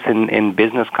point, at least in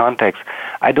business context,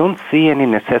 I don't see any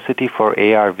necessity for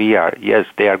AR, VR. Yes,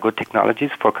 they are good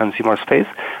technologies for consumer space,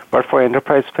 but for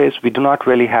enterprise space, we do not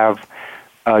really have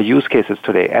use cases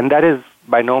today. And that is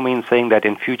by no means saying that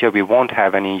in future we won't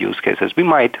have any use cases. We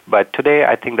might, but today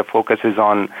I think the focus is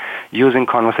on using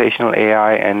conversational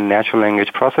AI and natural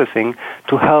language processing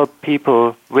to help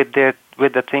people with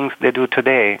the things they do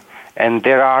today. And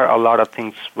there are a lot of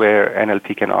things where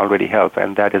NLP can already help,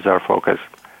 and that is our focus.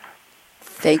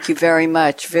 Thank you very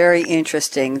much. Very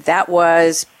interesting. That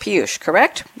was Piyush,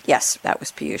 correct? Yes, that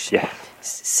was Piyush. Yes.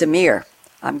 Samir,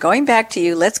 I'm going back to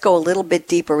you. Let's go a little bit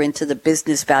deeper into the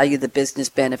business value, the business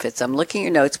benefits. I'm looking at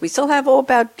your notes. We still have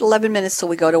about 11 minutes till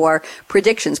we go to our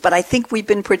predictions, but I think we've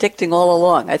been predicting all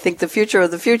along. I think the future of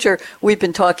the future, we've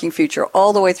been talking future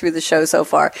all the way through the show so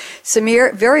far.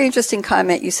 Samir, very interesting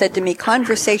comment. You said to me,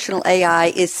 conversational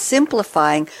AI is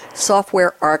simplifying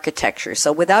software architecture.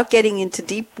 So without getting into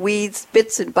deep weeds,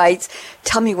 bits and bytes,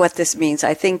 tell me what this means.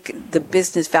 I think the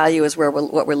business value is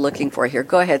what we're looking for here.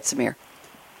 Go ahead, Samir.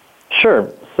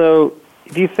 Sure. So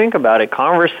if you think about it,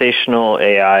 conversational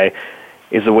AI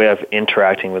is a way of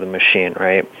interacting with a machine,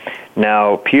 right?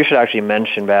 Now, Piyush actually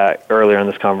mentioned back earlier in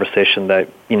this conversation that,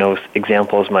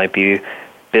 examples might be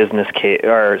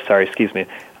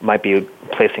might be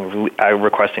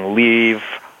requesting leave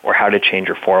or how to change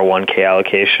your 401k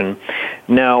allocation.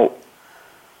 Now,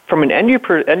 from an end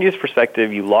user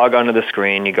perspective, you log onto the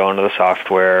screen, you go into the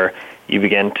software, you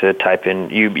begin to type in,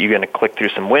 you're going to click through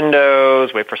some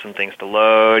windows, wait for some things to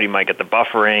load, you might get the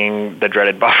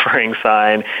dreaded buffering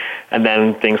sign, and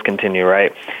then things continue,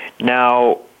 right?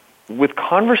 Now, with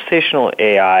conversational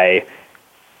AI,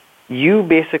 you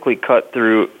basically cut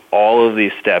through all of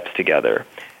these steps together.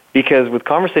 Because with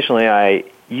conversational AI,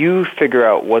 you figure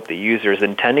out what the user is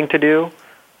intending to do,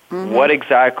 what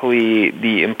exactly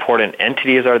the important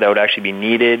entities are that would actually be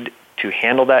needed to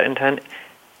handle that intent,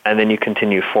 and then you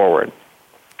continue forward.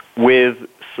 With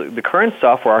the current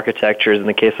software architectures, in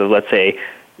the case of, let's say,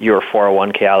 your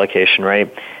 401k allocation,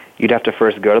 right, you'd have to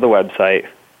first go to the website,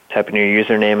 type in your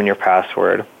username and your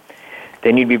password.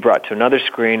 Then you'd be brought to another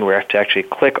screen where you have to actually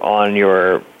click on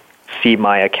your See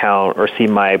My Account or See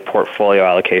My Portfolio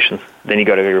Allocations. Then you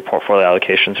go to your portfolio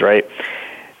allocations, right?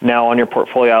 Now, on your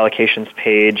portfolio allocations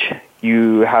page,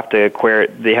 you have to query.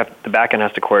 The backend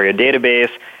has to query a database,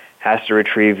 has to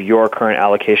retrieve your current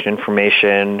allocation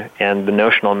information and the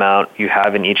notional amount you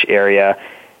have in each area,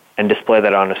 and display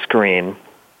that on a screen.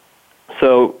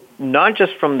 So, not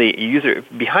just from the user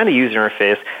behind the user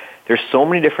interface, There's so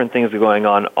many different things going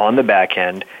on the back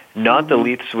end, not the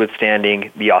least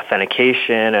withstanding the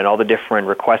authentication and all the different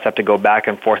requests have to go back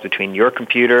and forth between your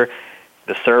computer,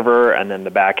 the server, and then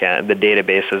the back end, the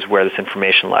databases where this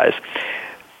information lies.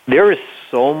 There is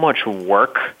so much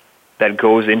work that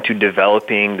goes into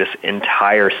developing this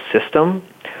entire system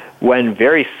when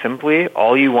very simply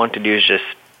all you want to do is just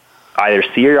either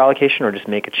see your allocation or just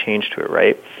make a change to it,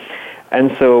 right?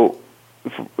 And so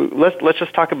let's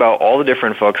just talk about all the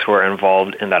different folks who are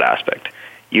involved in that aspect.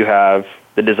 You have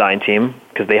the design team,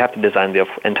 because they have to design the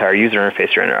entire user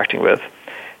interface you're interacting with.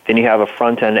 Then you have a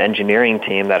front-end engineering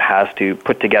team that has to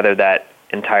put together that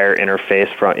entire interface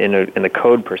in the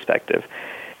code perspective.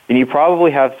 Then you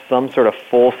probably have some sort of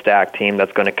full-stack team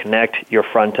that's going to connect your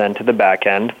front end to the back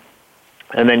end.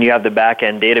 And then you have the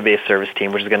back-end database service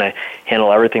team, which is going to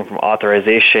handle everything from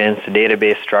authorizations to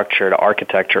database structure to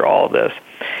architecture, all of this.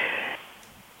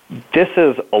 This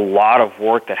is a lot of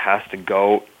work that has to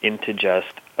go into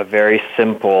just a very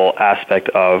simple aspect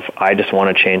of, I just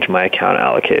want to change my account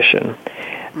allocation.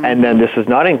 And then this is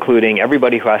not including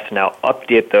everybody who has to now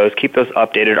update those, keep those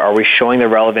updated. Are we showing the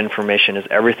relevant information? Is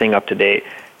everything up to date,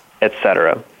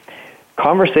 etc.?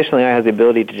 Conversational AI has the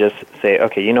ability to just say,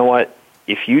 okay, you know what?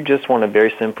 If you just want to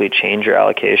very simply change your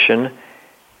allocation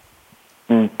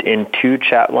in 2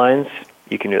 chat lines,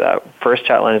 you can do that. First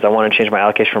chat line is I want to change my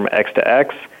allocation from X to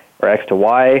X or X to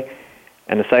Y.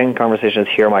 And the second conversation is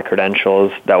here are my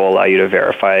credentials that will allow you to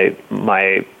verify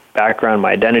my background,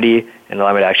 my identity, and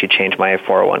allow me to actually change my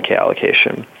 401k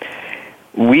allocation.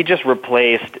 We just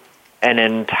replaced an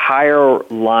entire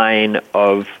line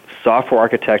of software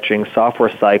architecturing, software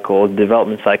cycles,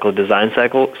 development cycles, design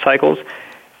cycles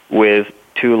with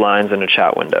 2 lines in a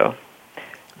chat window.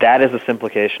 That is the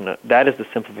simplification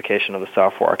of the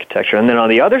software architecture. And then on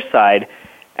the other side,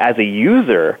 as a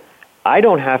user, I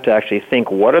don't have to actually think,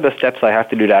 what are the steps I have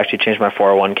to do to actually change my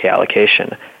 401k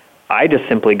allocation? I just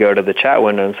simply go to the chat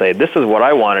window and say, this is what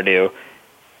I want to do.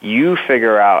 You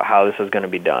figure out how this is going to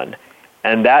be done.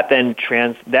 And that then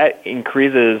that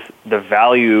increases the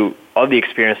value of the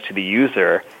experience to the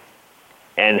user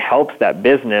and helps that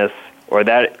business or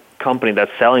that company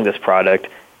that's selling this product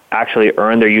actually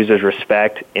earn their users'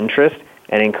 respect, interest,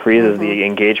 and increases the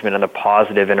engagement and the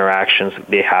positive interactions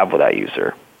they have with that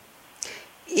user.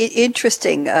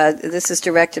 Interesting. This is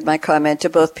directed, my comment, to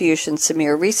both Piyush and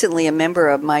Samir. Recently, a member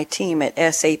of my team at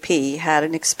SAP had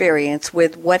an experience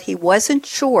with what he wasn't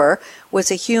sure was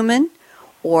a human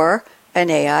or an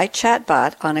AI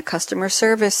chatbot on a customer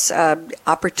service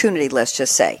opportunity, let's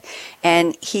just say.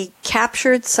 And he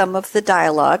captured some of the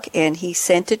dialogue and he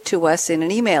sent it to us in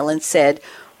an email and said,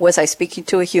 was I speaking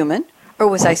to a human or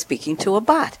was I speaking to a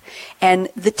bot? And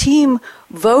the team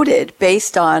voted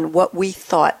based on what we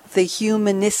thought the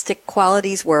humanistic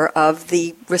qualities were of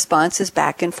the responses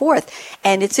back and forth.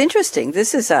 And it's interesting.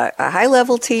 This is a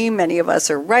high-level team. Many of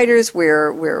us are writers. There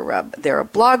are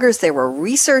bloggers. There were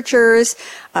researchers.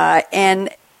 And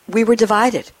we were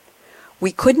divided.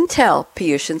 We couldn't tell,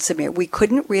 Piyush and Samir, we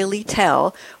couldn't really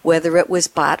tell whether it was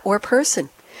bot or person.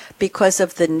 Because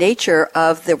of the nature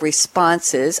of the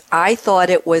responses, I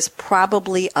thought it was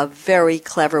probably a very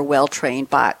clever, well-trained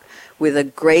bot with a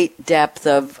great depth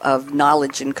of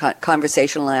knowledge in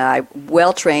conversational AI,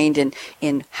 well-trained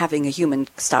in having a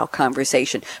human-style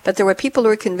conversation. But there were people who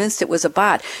were convinced it was a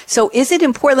bot. So is it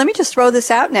important? Let me just throw this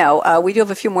out now. We do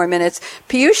have a few more minutes.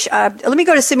 Piyush, let me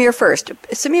go to Samir first.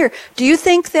 Samir, do you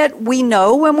think that we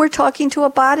know when we're talking to a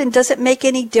bot, and does it make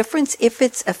any difference if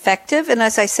it's effective? And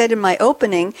as I said in my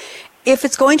opening, if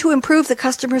it's going to improve the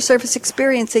customer service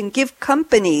experience and give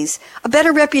companies a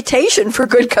better reputation for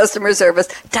good customer service,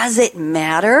 does it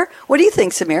matter? What do you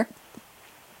think, Samir?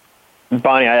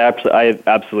 Bonnie, I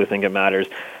absolutely think it matters.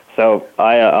 So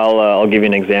I'll give you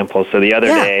an example. So the other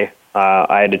day,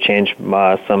 I had to change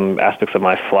some aspects of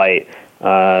my flight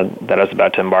that I was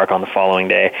about to embark on the following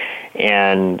day.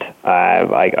 And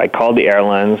I called the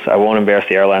airlines. I won't embarrass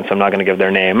the airlines, so I'm not going to give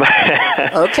their name.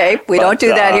 Okay, we don't do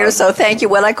that here, so thank you.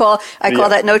 What I call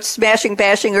that no smashing,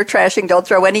 bashing, or trashing. Don't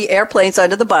throw any airplanes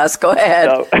under the bus. Go ahead.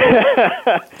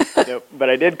 No, but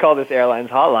I did call this airline's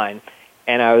hotline,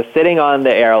 and I was sitting on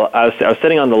the I was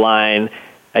sitting on the line.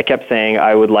 I kept saying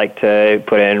I would like to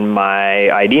put in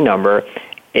my ID number,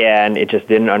 and it just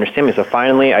didn't understand me. So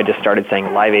finally, I just started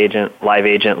saying live agent, live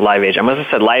agent, live agent. I must have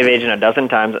said live agent a dozen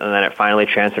times, and then it finally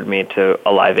transferred me to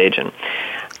a live agent.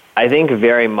 I think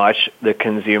very much the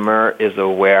consumer is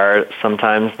aware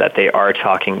sometimes that they are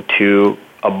talking to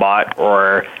a bot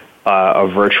or a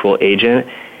virtual agent,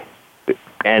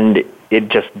 and it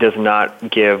just does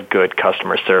not give good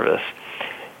customer service.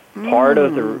 Part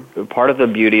of the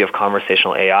beauty of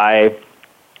conversational AI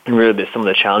and really some of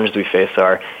the challenges we face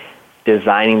are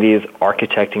designing these,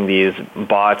 architecting these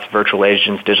bots, virtual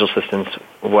agents, digital assistants,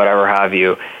 whatever have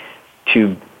you,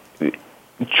 to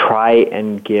try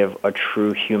and give a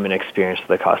true human experience to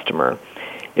the customer.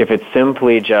 If it's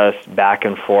simply just back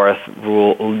and forth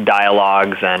rule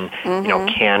dialogues and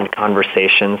canned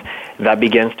conversations, that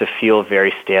begins to feel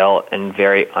very stale and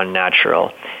very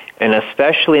unnatural. And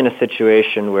especially in a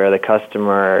situation where the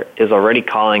customer is already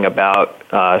calling about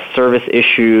service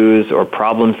issues or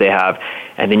problems they have,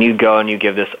 and then you go and you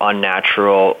give this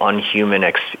unnatural,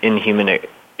 inhuman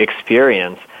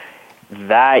experience,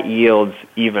 that yields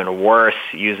even worse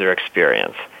user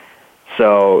experience.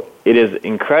 So it is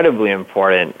incredibly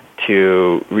important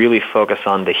to really focus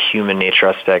on the human nature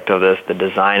aspect of this, the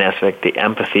design aspect, the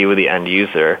empathy with the end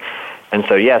user. And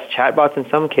so, yes, chatbots in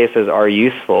some cases are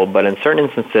useful, but in certain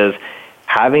instances,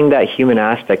 having that human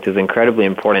aspect is incredibly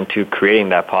important to creating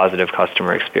that positive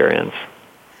customer experience.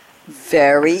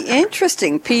 Very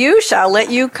interesting. Piyush, I'll let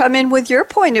you come in with your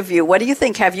point of view. What do you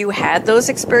think? Have you had those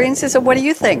experiences, and what do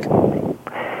you think?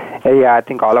 Yeah, I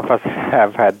think all of us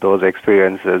have had those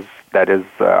experiences. That is,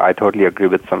 I totally agree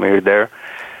with Samir there.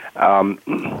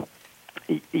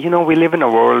 We live in a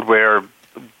world where,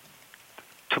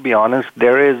 to be honest,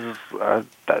 there isn't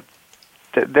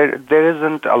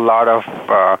a lot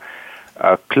of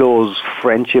close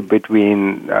friendship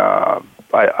between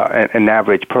an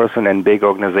average person and big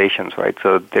organizations, right?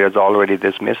 So there's already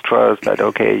this mistrust that,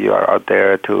 okay, you are out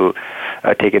there to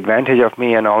take advantage of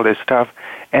me and all this stuff.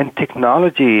 And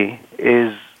technology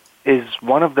is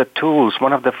one of the tools,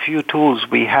 one of the few tools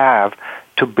we have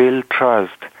to build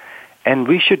trust. And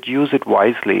we should use it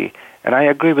wisely. And I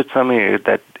agree with Samir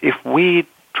that if we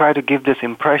try to give this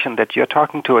impression that you're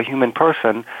talking to a human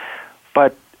person,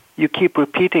 but you keep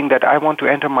repeating that I want to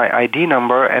enter my ID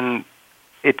number and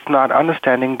it's not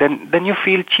understanding, then you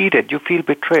feel cheated, you feel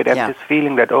betrayed, and this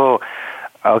feeling that,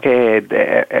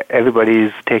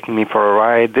 everybody's taking me for a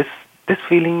ride. This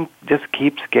feeling just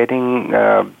keeps getting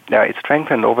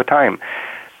strengthened over time.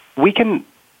 We can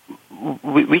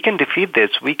defeat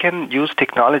this. We can use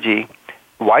technology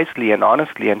wisely and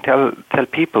honestly and tell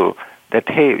people that,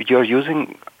 hey, you're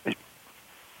using,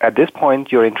 at this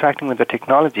point, you're interacting with the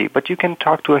technology, but you can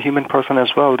talk to a human person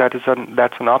as well. That's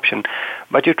an option.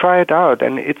 But you try it out,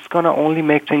 and it's going to only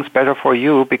make things better for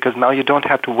you because now you don't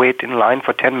have to wait in line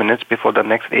for 10 minutes before the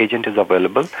next agent is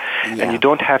available, and you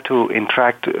don't have to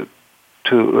interact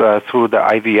through the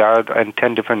IVR and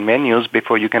 10 different menus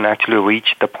before you can actually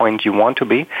reach the point you want to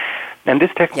be. And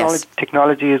this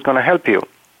technology is going to help you.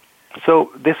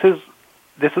 So this is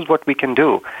what we can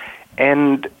do.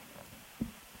 And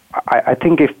I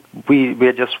think if we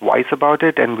are just wise about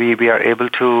it and we are able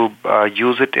to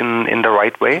use it in the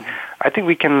right way, I think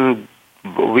we can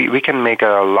make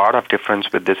a lot of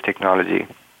difference with this technology.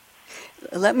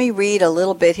 Let me read a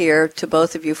little bit here to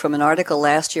both of you from an article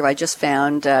last year I just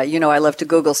found. I love to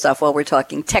Google stuff while we're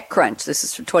talking. TechCrunch, this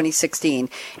is from 2016.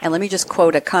 And let me just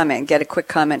quote a comment, get a quick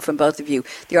comment from both of you.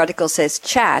 The article says,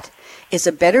 chat is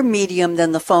a better medium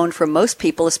than the phone for most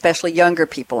people, especially younger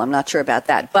people. I'm not sure about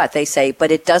that. But they say,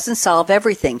 but it doesn't solve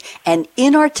everything. An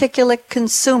inarticulate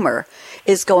consumer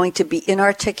is going to be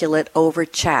inarticulate over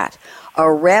chat. A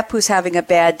rep who's having a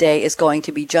bad day is going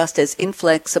to be just as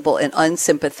inflexible and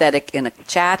unsympathetic in a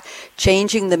chat.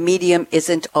 Changing the medium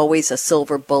isn't always a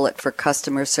silver bullet for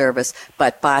customer service,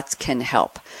 but bots can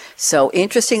help. So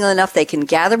interestingly enough, they can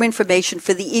gather information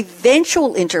for the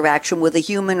eventual interaction with a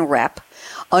human rep,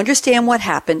 understand what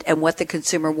happened and what the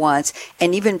consumer wants,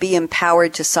 and even be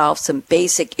empowered to solve some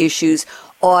basic issues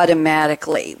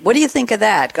automatically. What do you think of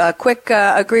that? Quick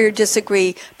agree or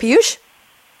disagree. Piyush?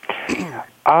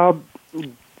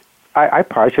 I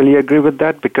partially agree with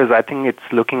that because I think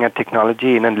it's looking at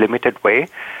technology in a limited way.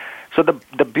 So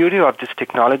the beauty of this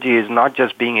technology is not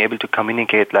just being able to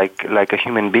communicate like a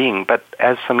human being, but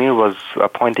as Samir was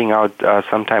pointing out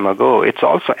some time ago, it's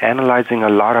also analyzing a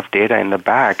lot of data in the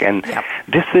back. And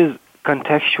this is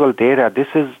contextual data. This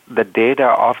is the data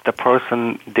of the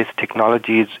person this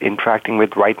technology is interacting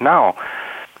with right now.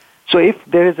 So if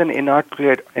there is an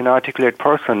inarticulate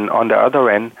person on the other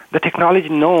end, the technology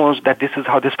knows that this is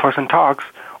how this person talks,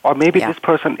 or maybe this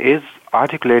person is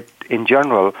articulate in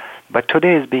general, but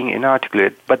today is being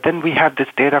inarticulate. But then we have this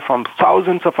data from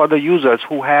thousands of other users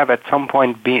who have at some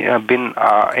point been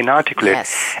inarticulate.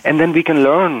 Yes. And then we can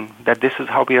learn that this is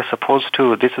how we are supposed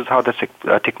to, this is how the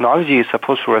technology is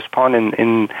supposed to respond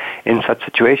in such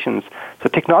situations. So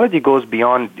technology goes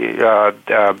beyond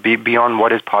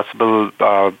what is possible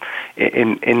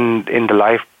in the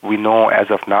life we know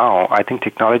as of now. I think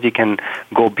technology can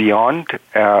go beyond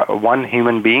one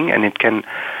human being, and it can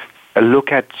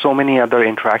look at so many other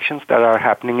interactions that are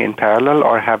happening in parallel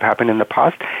or have happened in the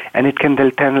past, and it can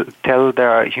tell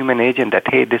the human agent that,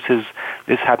 hey, this is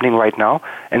happening right now,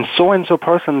 and so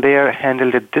person there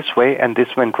handled it this way, and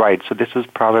this went right, so this is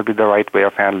probably the right way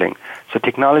of handling. So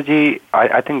technology,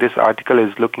 I think this article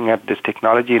is looking at this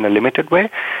technology in a limited way,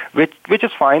 which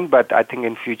is fine, but I think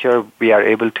in future we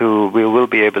will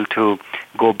be able to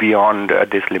go beyond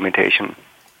this limitation.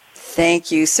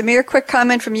 Thank you. Samir, quick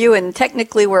comment from you, and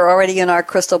technically we're already in our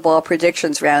crystal ball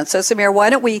predictions round. So Samir, why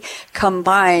don't we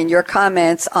combine your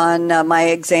comments on my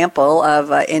example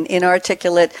of an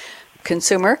inarticulate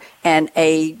consumer and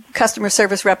a customer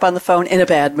service rep on the phone in a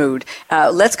bad mood.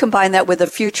 Let's combine that with a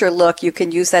future look. You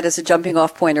can use that as a jumping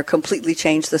off point or completely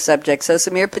change the subject. So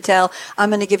Samir Patel,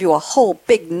 I'm going to give you a whole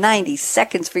big 90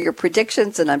 seconds for your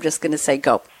predictions, and I'm just going to say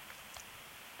go.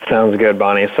 Sounds good,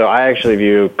 Bonnie. So I actually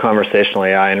view conversational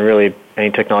AI and really any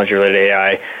technology-related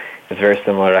AI is very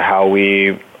similar to how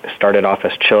we started off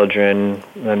as children,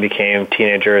 then became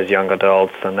teenagers, young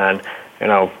adults, and then,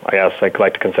 I guess I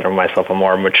like to consider myself a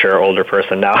more mature, older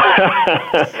person now.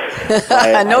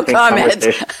 No comment.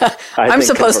 I'm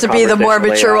supposed to be the more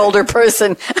mature, older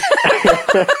person.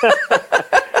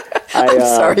 I'm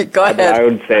sorry, go ahead. I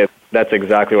would say that's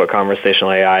exactly what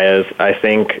conversational AI is. I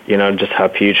think, just how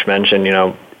Piyush mentioned,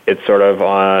 it's sort of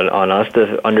on us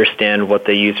to understand what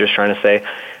the user is trying to say.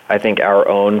 I think our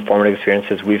own formative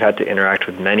experiences, we've had to interact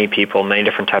with many people, many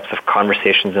different types of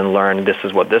conversations and learn this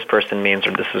is what this person means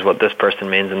or this is what this person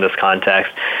means in this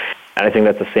context. And I think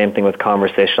that's the same thing with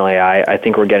conversational AI. I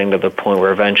think we're getting to the point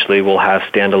where eventually we'll have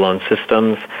standalone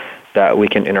systems that we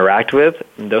can interact with.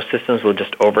 Those systems will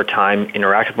just over time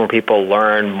interact with more people,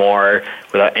 learn more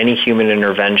without any human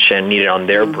intervention needed on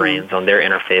their brains, on their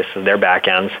interfaces, their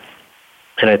backends.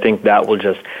 And I think that will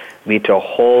just lead to a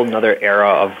whole other era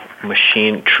of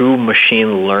true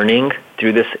machine learning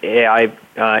through this AI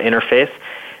interface.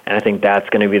 And I think that's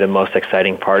going to be the most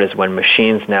exciting part is when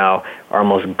machines now are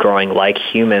almost growing like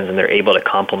humans and they're able to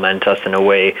complement us in a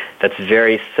way that's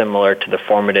very similar to the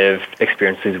formative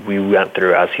experiences we went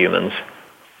through as humans.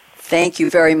 Thank you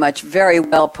very much. Very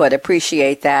well put.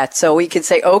 Appreciate that. So we can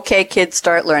say, okay, kids,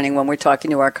 start learning when we're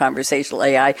talking to our conversational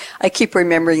AI. I keep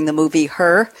remembering the movie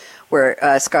Her,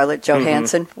 where Scarlett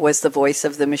Johansson was the voice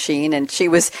of the machine, and she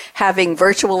was having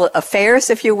virtual affairs,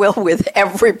 if you will, with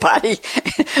everybody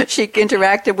she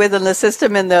interacted with in the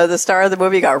system, and the star of the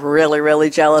movie got really, really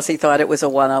jealous. He thought it was a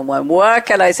one-on-one. What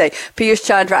can I say? Piyush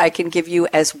Chandra, I can give you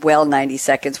as well 90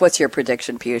 seconds. What's your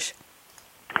prediction, Piyush?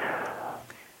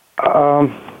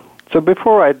 So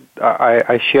before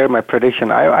I share my prediction,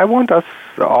 I want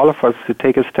all of us, to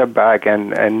take a step back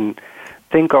and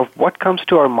think of what comes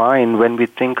to our mind when we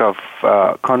think of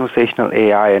conversational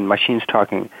AI and machines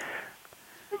talking.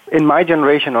 In my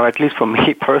generation, or at least for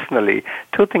me personally,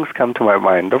 two things come to my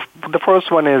mind. The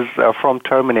first one is from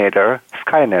Terminator,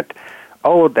 Skynet.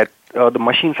 The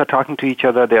machines are talking to each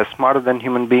other, they're smarter than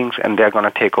human beings, and they're going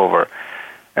to take over.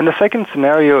 And the second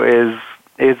scenario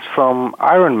is from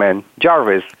Iron Man,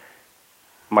 Jarvis.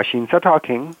 Machines are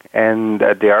talking, and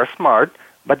they are smart,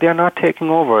 but they're not taking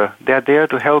over. They're there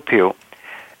to help you.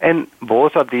 And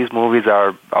both of these movies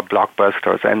are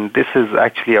blockbusters, and this is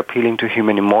actually appealing to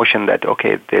human emotion that,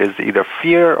 okay, there is either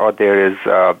fear or there is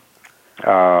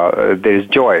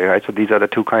joy, right? So these are the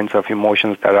two kinds of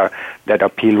emotions that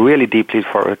appeal really deeply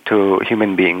to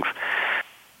human beings.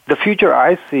 The future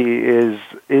I see is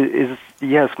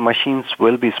yes, machines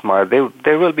will be smart.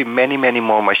 There will be many, many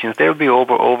more machines. There will be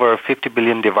over 50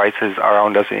 billion devices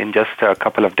around us in just a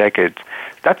couple of decades.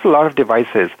 That's a lot of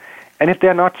devices. And if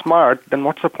they're not smart, then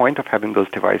what's the point of having those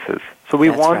devices? So we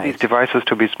want these devices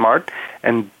to be smart,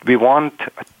 and we want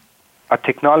a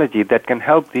technology that can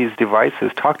help these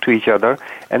devices talk to each other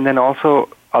and then also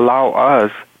allow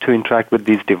us to interact with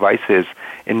these devices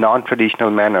in non-traditional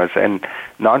manners, and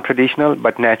non-traditional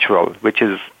but natural, which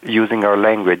is using our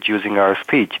language, using our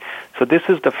speech. So this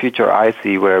is the future I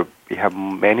see, where we have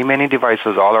many, many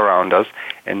devices all around us,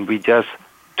 and we just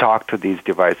talk to these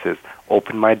devices.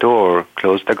 Open my door,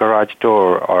 close the garage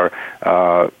door, or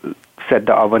set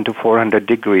the oven to 400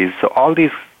 degrees. So all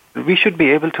these, we should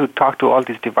be able to talk to all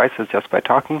these devices just by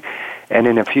talking, and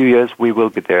in a few years we will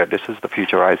be there. This is the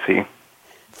future I see.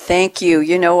 Thank you.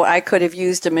 You know, I could have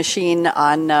used a machine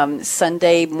on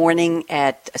Saturday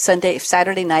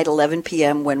night, 11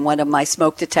 p.m. when one of my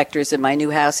smoke detectors in my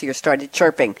new house here started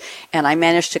chirping. And I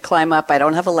managed to climb up, I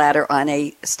don't have a ladder, on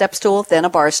a step stool, then a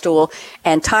bar stool,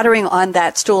 and tottering on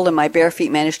that stool in my bare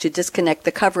feet managed to disconnect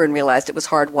the cover and realized it was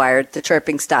hardwired. The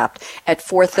chirping stopped. At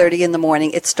 4:30 in the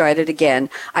morning, it started again.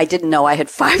 I didn't know I had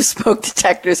 5 smoke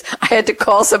detectors. I had to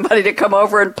call somebody to come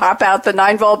over and pop out the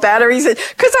 9-volt batteries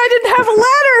because I didn't have a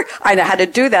ladder. I know how to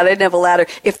do that. I didn't have a ladder.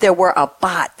 If there were a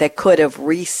bot that could have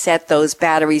reset those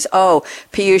batteries, oh,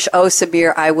 Piyush, oh,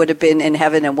 Samir, I would have been in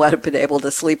heaven and would have been able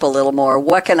to sleep a little more.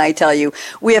 What can I tell you?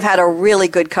 We have had a really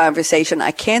good conversation.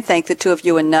 I can't thank the two of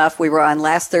you enough. We were on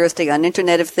last Thursday on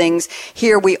Internet of Things.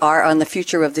 Here we are on the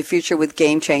future of the future with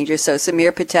Game Changers. So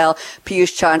Samir Patel,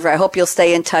 Piyush Chandra, I hope you'll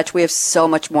stay in touch. We have so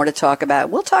much more to talk about.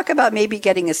 We'll talk about maybe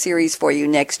getting a series for you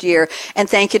next year. And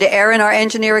thank you to Aaron, our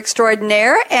engineer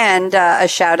extraordinaire, and a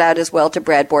shout out as well to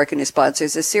Brad Borkin, who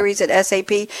sponsors the series at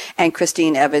SAP, and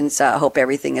Christine Evans. Hope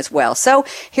everything is well. So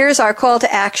here's our call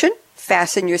to action.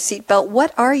 Fasten your seatbelt.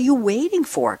 What are you waiting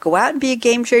for? Go out and be a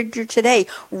game changer today,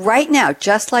 right now,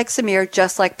 just like Samir,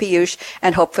 just like Piyush,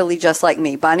 and hopefully just like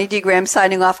me. Bonnie D. Graham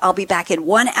signing off. I'll be back in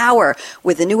 1 hour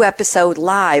with a new episode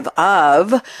live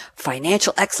of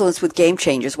Financial Excellence with Game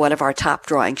Changers, one of our top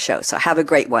drawing shows. So have a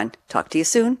great one. Talk to you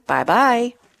soon.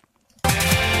 Bye-bye.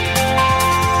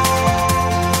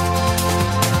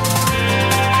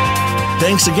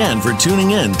 Thanks again for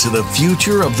tuning in to the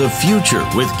Future of the Future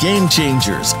with Game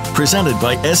Changers, presented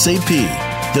by SAP.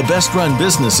 The best run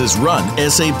businesses run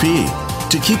SAP.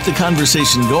 To keep the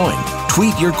conversation going,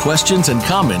 tweet your questions and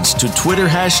comments to Twitter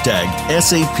hashtag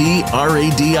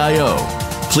 #SAPRADIO.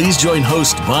 Please join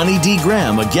host Bonnie D.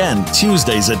 Graham again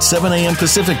Tuesdays at 7 a.m.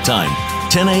 Pacific Time,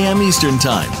 10 a.m. Eastern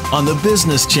Time on the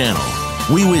Business Channel.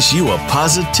 We wish you a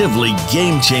positively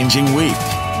game-changing week.